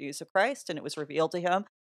the good news of Christ and it was revealed to him,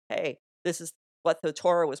 hey, this is what the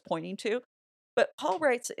Torah was pointing to. But Paul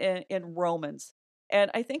writes in Romans, and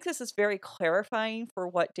I think this is very clarifying for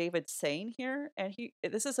what David's saying here. And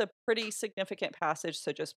this is a pretty significant passage,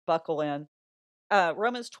 so just buckle in.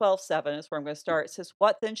 Romans 12:7 is where I'm going to start. It says,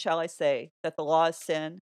 "What then shall I say? That the law is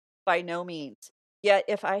sin? By no means. Yet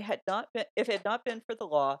if it had not been for the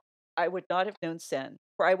law, I would not have known sin.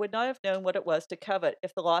 For I would not have known what it was to covet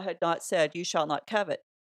if the law had not said, you shall not covet.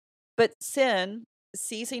 But sin,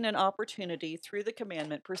 seizing an opportunity through the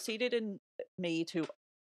commandment, proceeded in me to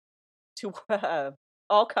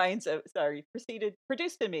all kinds of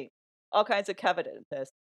produced in me all kinds of covetousness.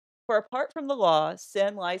 For apart from the law,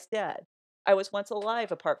 sin lies dead. I was once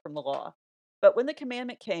alive apart from the law. But when the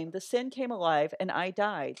commandment came, the sin came alive and I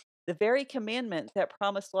died. The very commandment that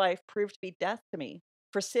promised life proved to be death to me.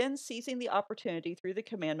 For sin, seizing the opportunity through the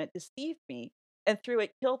commandment, deceived me, and through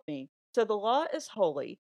it killed me. So the law is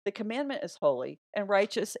holy, the commandment is holy, and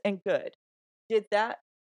righteous and good. Did that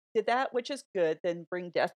did that which is good then bring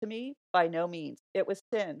death to me? By no means. It was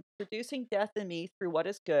sin, producing death in me through what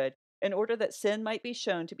is good, in order that sin might be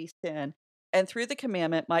shown to be sin, and through the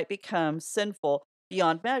commandment might become sinful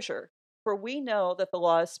beyond measure. For we know that the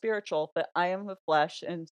law is spiritual, but I am of flesh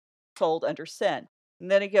and sold under sin. And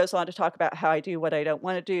then he goes on to talk about how I do what I don't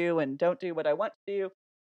want to do and don't do what I want to do.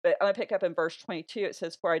 But I'm going to pick up in verse 22. It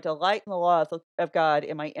says, For I delight in the law of God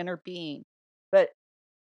in my inner being. But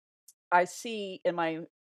I see in my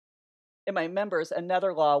members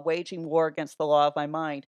another law waging war against the law of my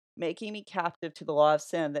mind, making me captive to the law of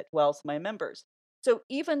sin that dwells in my members. So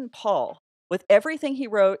even Paul, with everything he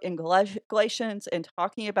wrote in Galatians and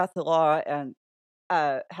talking about the law and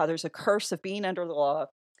how there's a curse of being under the law,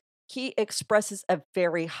 he expresses a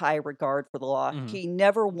very high regard for the law. Hmm. He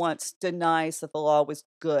never once denies that the law was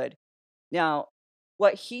good. Now,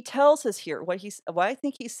 what he tells us here, what I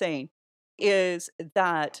think he's saying is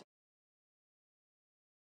that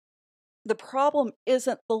the problem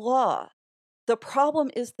isn't the law. The problem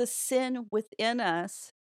is the sin within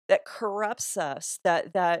us that corrupts us,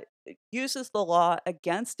 that uses the law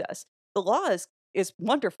against us. The law is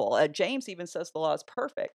wonderful. James even says the law is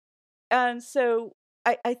perfect. And so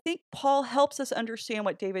I think Paul helps us understand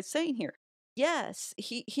what David's saying here. Yes,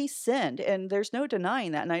 he sinned, and there's no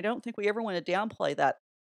denying that. And I don't think we ever want to downplay that.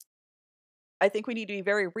 I think we need to be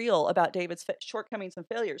very real about David's shortcomings and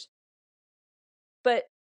failures. But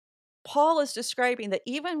Paul is describing that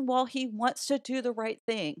even while he wants to do the right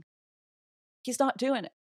thing, he's not doing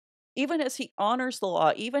it. Even as he honors the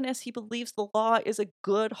law, even as he believes the law is a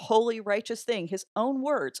good, holy, righteous thing, his own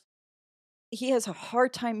words, he has a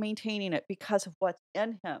hard time maintaining it because of what's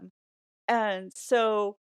in him. And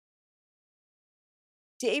so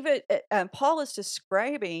David and Paul is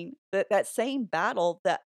describing that same battle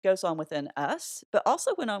that goes on within us, but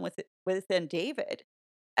also went on within David.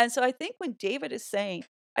 And so I think when David is saying,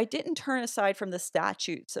 I didn't turn aside from the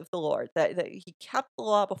statutes of the Lord, that he kept the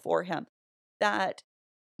law before him, that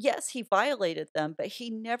yes, he violated them, but he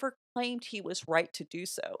never claimed he was right to do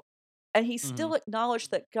so. And he Hmm. still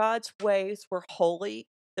acknowledged that God's ways were holy,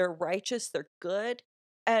 they're righteous, they're good.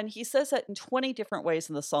 And he says that in 20 different ways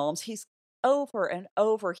in the Psalms. He's over and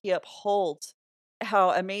over, he upholds how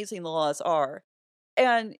amazing the laws are.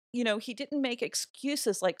 And, he didn't make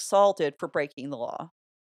excuses like Saul did for breaking the law.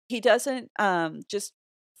 He doesn't just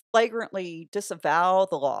flagrantly disavow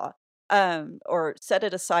the law, or set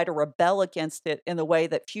it aside or rebel against it in the way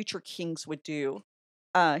that future kings would do.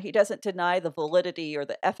 He doesn't deny the validity or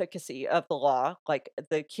the efficacy of the law, like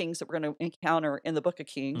the kings that we're going to encounter in the Book of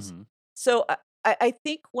Kings. Hmm. So I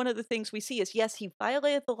think one of the things we see is yes, he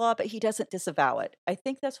violated the law, but he doesn't disavow it. I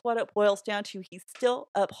think that's what it boils down to. He still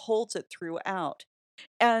upholds it throughout.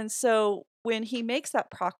 And so when he makes that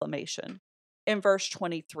proclamation in verse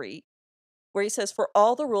 23, where he says, "For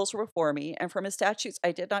all the rules were before me, and from his statutes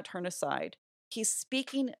I did not turn aside." He's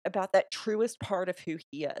speaking about that truest part of who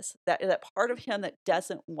he is, that part of him that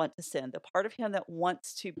doesn't want to sin, the part of him that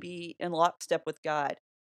wants to be in lockstep with God,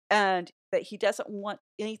 and that he doesn't want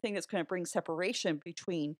anything that's going to bring separation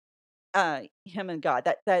between him and God.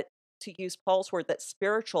 That to use Paul's word, that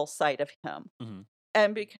spiritual side of him, Hmm.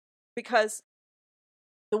 and because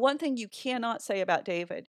the one thing you cannot say about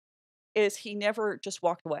David is he never just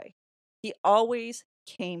walked away. He always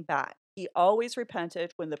came back. He always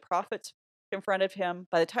repented when the prophets confronted him.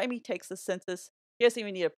 By the time he takes the census, he doesn't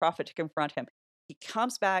even need a prophet to confront him. He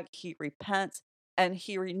comes back, he repents, and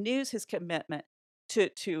he renews his commitment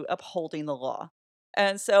to upholding the law.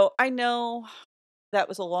 And so I know that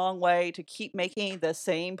was a long way to keep making the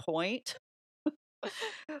same point,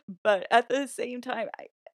 but at the same time,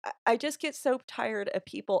 I just get so tired of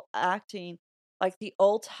people acting like the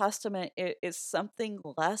Old Testament is something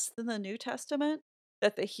less than the New Testament,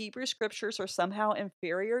 that the Hebrew scriptures are somehow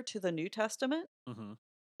inferior to the New Testament. Hmm.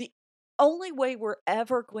 The only way we're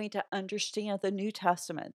ever going to understand the New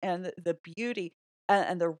Testament and the beauty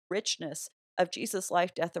and the richness of Jesus'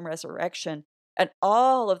 life, death, and resurrection, and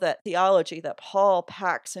all of that theology that Paul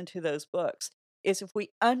packs into those books, is if we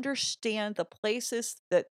understand the places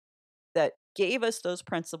that gave us those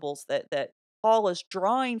principles that Paul is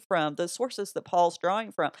drawing from, the sources that Paul's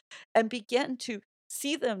drawing from, and begin to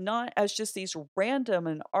see them not as just these random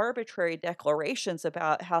and arbitrary declarations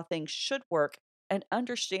about how things should work, and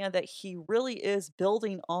understand that he really is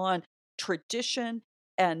building on tradition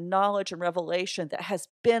and knowledge and revelation that has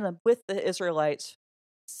been with the Israelites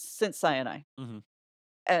since Sinai. Hmm.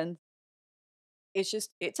 And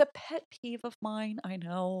it's a pet peeve of mine, I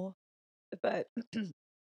know, but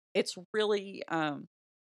it's really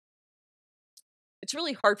it's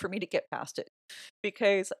really hard for me to get past it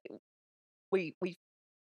because we we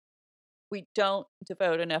we don't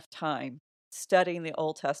devote enough time studying the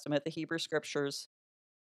Old Testament, the Hebrew scriptures,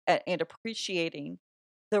 and appreciating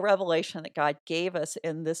the revelation that God gave us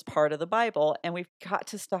in this part of the Bible. And we've got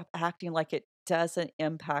to stop acting like it doesn't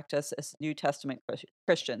impact us as New Testament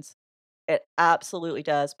Christians. It absolutely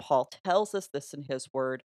does. Paul tells us this in his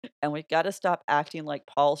word, and we've got to stop acting like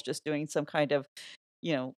Paul's just doing some kind of,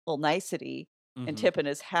 little nicety and Hmm. tip in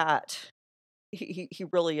his hat. He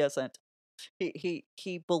really isn't.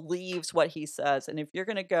 He believes what he says, and if you're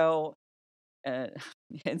going to go and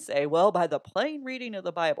and say, well, by the plain reading of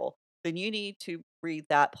the Bible, then you need to read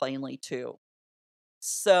that plainly too.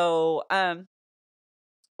 So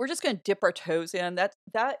we're just going to dip our toes in.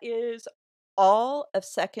 That is all of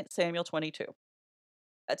Second Samuel 22.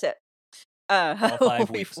 That's it. All 5 We've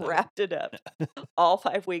weeks of it. wrapped it up. All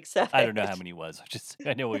 5 weeks of I don't know how it. many was.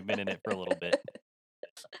 I know we've been in it for a little bit.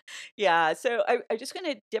 Yeah, so I'm just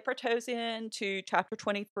going to dip our toes into chapter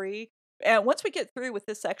 23. And once we get through with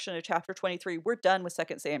this section of chapter 23, we're done with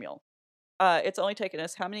Second Samuel. It's only taken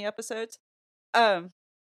us how many episodes? Um,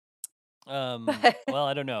 But Well,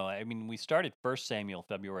 I don't know. I mean, we started First Samuel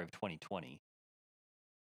February of 2020.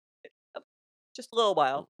 just a little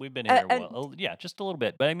while. We've been And, here, well, and yeah, just a little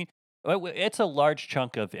bit. But I mean, it's a large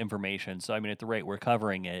chunk of information. So I mean, at the rate we're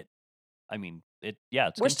covering it, I mean, yeah,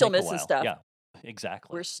 it's we're going to still take a missing while. stuff. Yeah, We're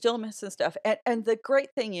exactly. still missing stuff. And the great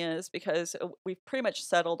thing is because we've pretty much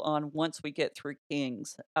settled on once we get through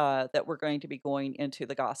Kings, that we're going to be going into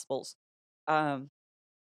the Gospels, um,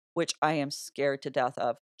 which I am scared to death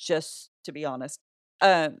of, just to be honest.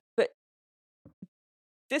 But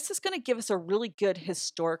this is going to give us a really good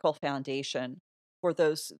historical foundation for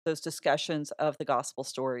those discussions of the gospel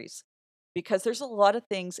stories, because there's a lot of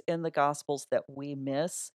things in the gospels that we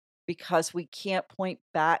miss because we can't point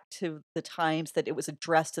back to the times that it was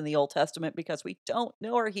addressed in the Old Testament because we don't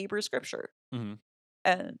know our Hebrew scripture. Hmm.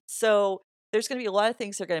 And so there's going to be a lot of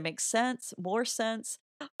things that are going to make sense, more sense,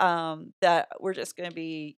 that we're just going to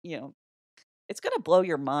be, it's gonna blow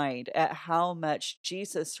your mind at how much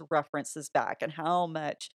Jesus references back and how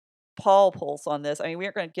much Paul pulls on this. I mean, we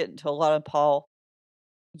aren't gonna get into a lot of Paul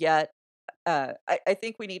yet. I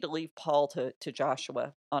think we need to leave Paul to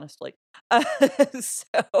Joshua, honestly.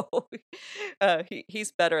 So,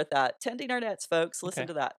 he's better at that. Tending our nets, folks, listen Okay,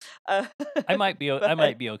 to that. Uh, I but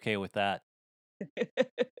might be okay with that.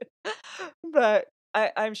 but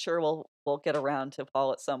I'm sure we'll get around to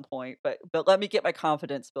Paul at some point, but let me get my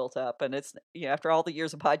confidence built up, and it's after all the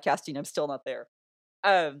years of podcasting, I'm still not there.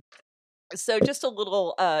 Um, so just a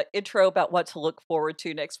little intro about what to look forward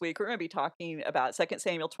to next week. We're going to be talking about 2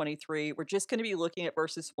 Samuel 23. We're just going to be looking at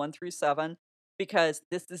verses 1 through 7 because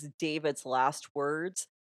this is David's last words.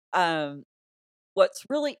 Um, what's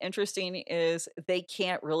really interesting is they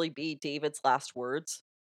can't really be David's last words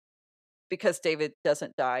because David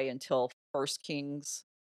doesn't die until First Kings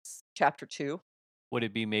chapter 2. Would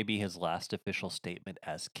it be maybe his last official statement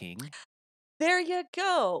as king? There you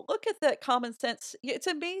go. Look at that common sense. It's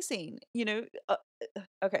amazing.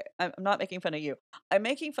 Okay, I'm not making fun of you. I'm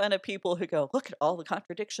making fun of people who go, look at all the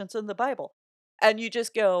contradictions in the Bible. And you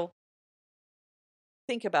just go,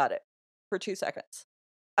 think about it for 2 seconds.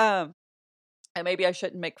 Um, and maybe I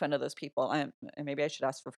shouldn't make fun of those people. And maybe I should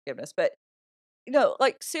ask for forgiveness. But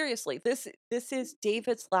like seriously, this is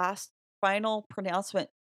David's last final pronouncement,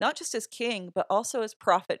 not just as king, but also as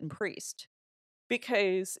prophet and priest,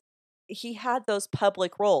 because he had those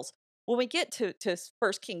public roles. When we get to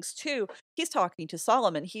First Kings 2, he's talking to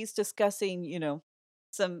Solomon. He's discussing,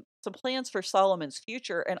 some plans for Solomon's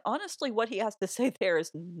future. And honestly, what he has to say there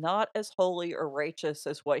is not as holy or righteous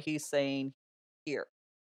as what he's saying here.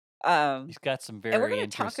 Um, He's got some and we're very going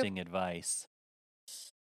to talk interesting advice.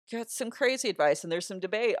 got some crazy advice, and there's some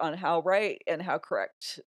debate on how right and how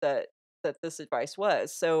correct that this advice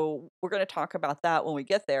was. So we're going to talk about that when we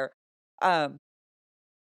get there. Um,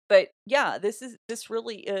 but yeah, this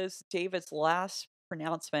really is David's last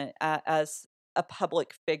pronouncement as a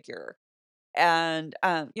public figure, and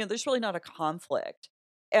there's really not a conflict.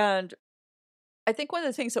 And I think one of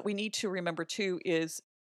the things that we need to remember too is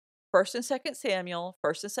First and Second Samuel,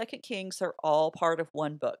 First and Second Kings are all part of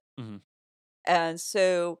one book, Hmm. and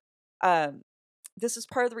so. Um, this is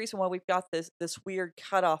part of the reason why we've got this weird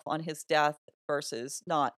cutoff on his death versus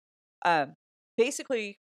not. Um,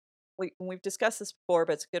 basically, we've discussed this before,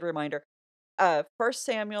 but it's a good reminder. First,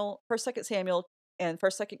 Second Samuel, and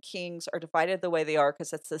First, Second Kings are divided the way they are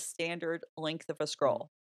because it's the standard length of a Hmm. scroll.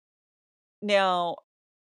 Now,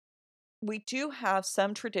 we do have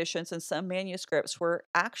some traditions and some manuscripts where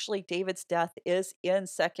actually David's death is in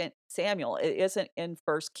Second Samuel. It isn't in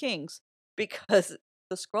First Kings because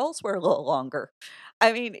the scrolls were a little longer.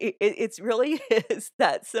 I mean, it's really is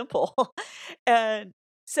that simple. And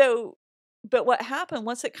so, but what happened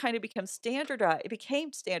once it kind of it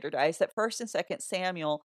became standardized that First and Second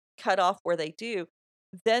Samuel cut off where they do.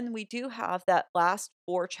 Then we do have that last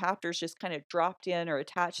four chapters just kind of dropped in or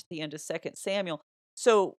attached at the end of Second Samuel,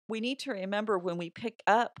 so we need to remember when we pick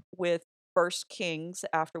up with First Kings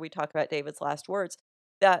after we talk about David's last words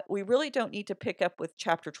that we really don't need to pick up with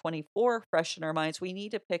chapter 24 fresh in our minds. We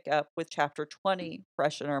need to pick up with chapter 20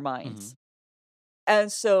 fresh in our Hmm. minds.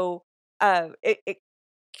 And so it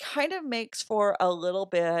kind of makes for a little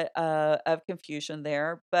bit of confusion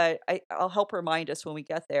there, but I'll help remind us when we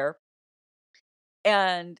get there.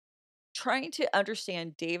 And trying to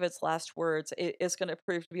understand David's last words is going to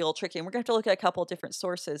prove to be a little tricky. And we're going to have to look at a couple of different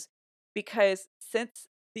sources because since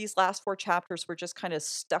these last four chapters were just kind of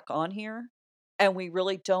stuck on here, and we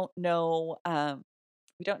really we don't know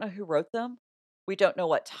who wrote them. We don't know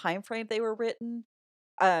what time frame they were written.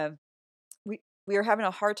 Um, we are having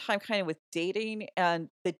a hard time kind of with dating, and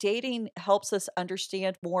the dating helps us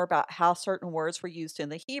understand more about how certain words were used in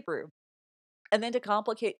the Hebrew. And then to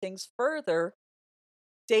complicate things further,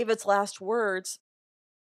 David's last words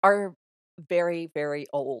are very, very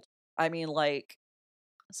old. I mean, like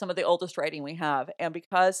some of the oldest writing we have. And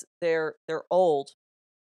because they're old,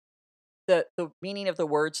 the meaning of the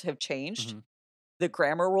words have changed. hmm The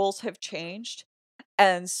grammar rules have changed.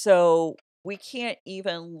 And so we can't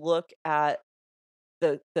even look at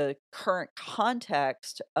the current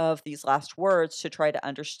context of these last words to try to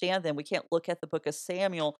understand them. We can't look at the book of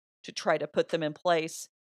Samuel to try to put them in place.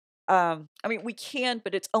 I mean, we can,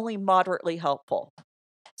 but it's only moderately helpful.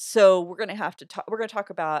 So we're going to have to talk. We're going to talk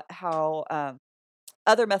about how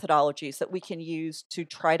other methodologies that we can use to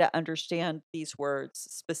try to understand these words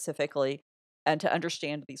specifically and to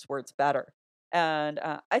understand these words better. And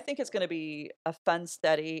I think it's going to be a fun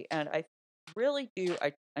study. And I really do.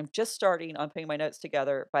 I'm just starting on putting my notes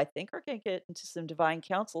together, but I think we're going to get into some divine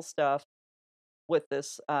counsel stuff with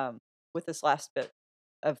this last bit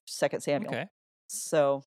of Second Samuel. Okay.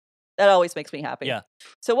 So that always makes me happy. Yeah.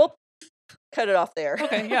 So we'll cut it off there.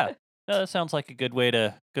 Okay. Yeah. No, that sounds like a good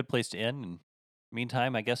place to end. And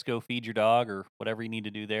meantime, I guess go feed your dog or whatever you need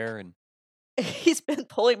to do there. And He's been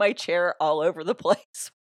pulling my chair all over the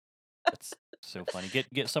place. that's so funny.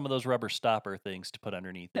 Get some of those rubber stopper things to put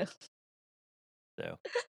underneath it. So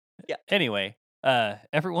Yeah. anyway,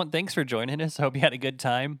 everyone, thanks for joining us. Hope you had a good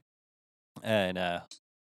time, and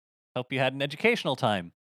hope you had an educational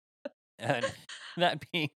time. And that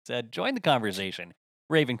being said, join the conversation.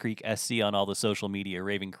 Raven Creek SC on all the social media.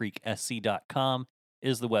 RavenCreekSC.com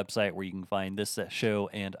is the website where you can find this show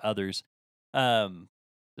and others. So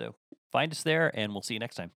find us there, and we'll see you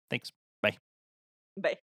next time. Thanks. Bye.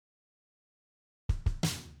 Bye.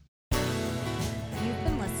 You've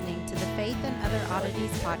been listening to the Faith and Other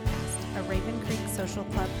Oddities podcast, a Raven Creek Social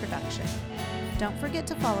Club production. Don't forget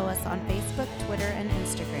to follow us on Facebook, Twitter, and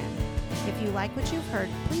Instagram. If you like what you've heard,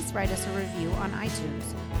 please write us a review on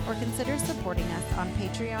iTunes or consider supporting us on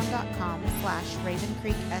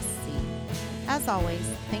patreon.com/RavenCreekSC. As always,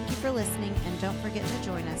 thank you for listening, and don't forget to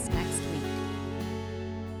join us next week.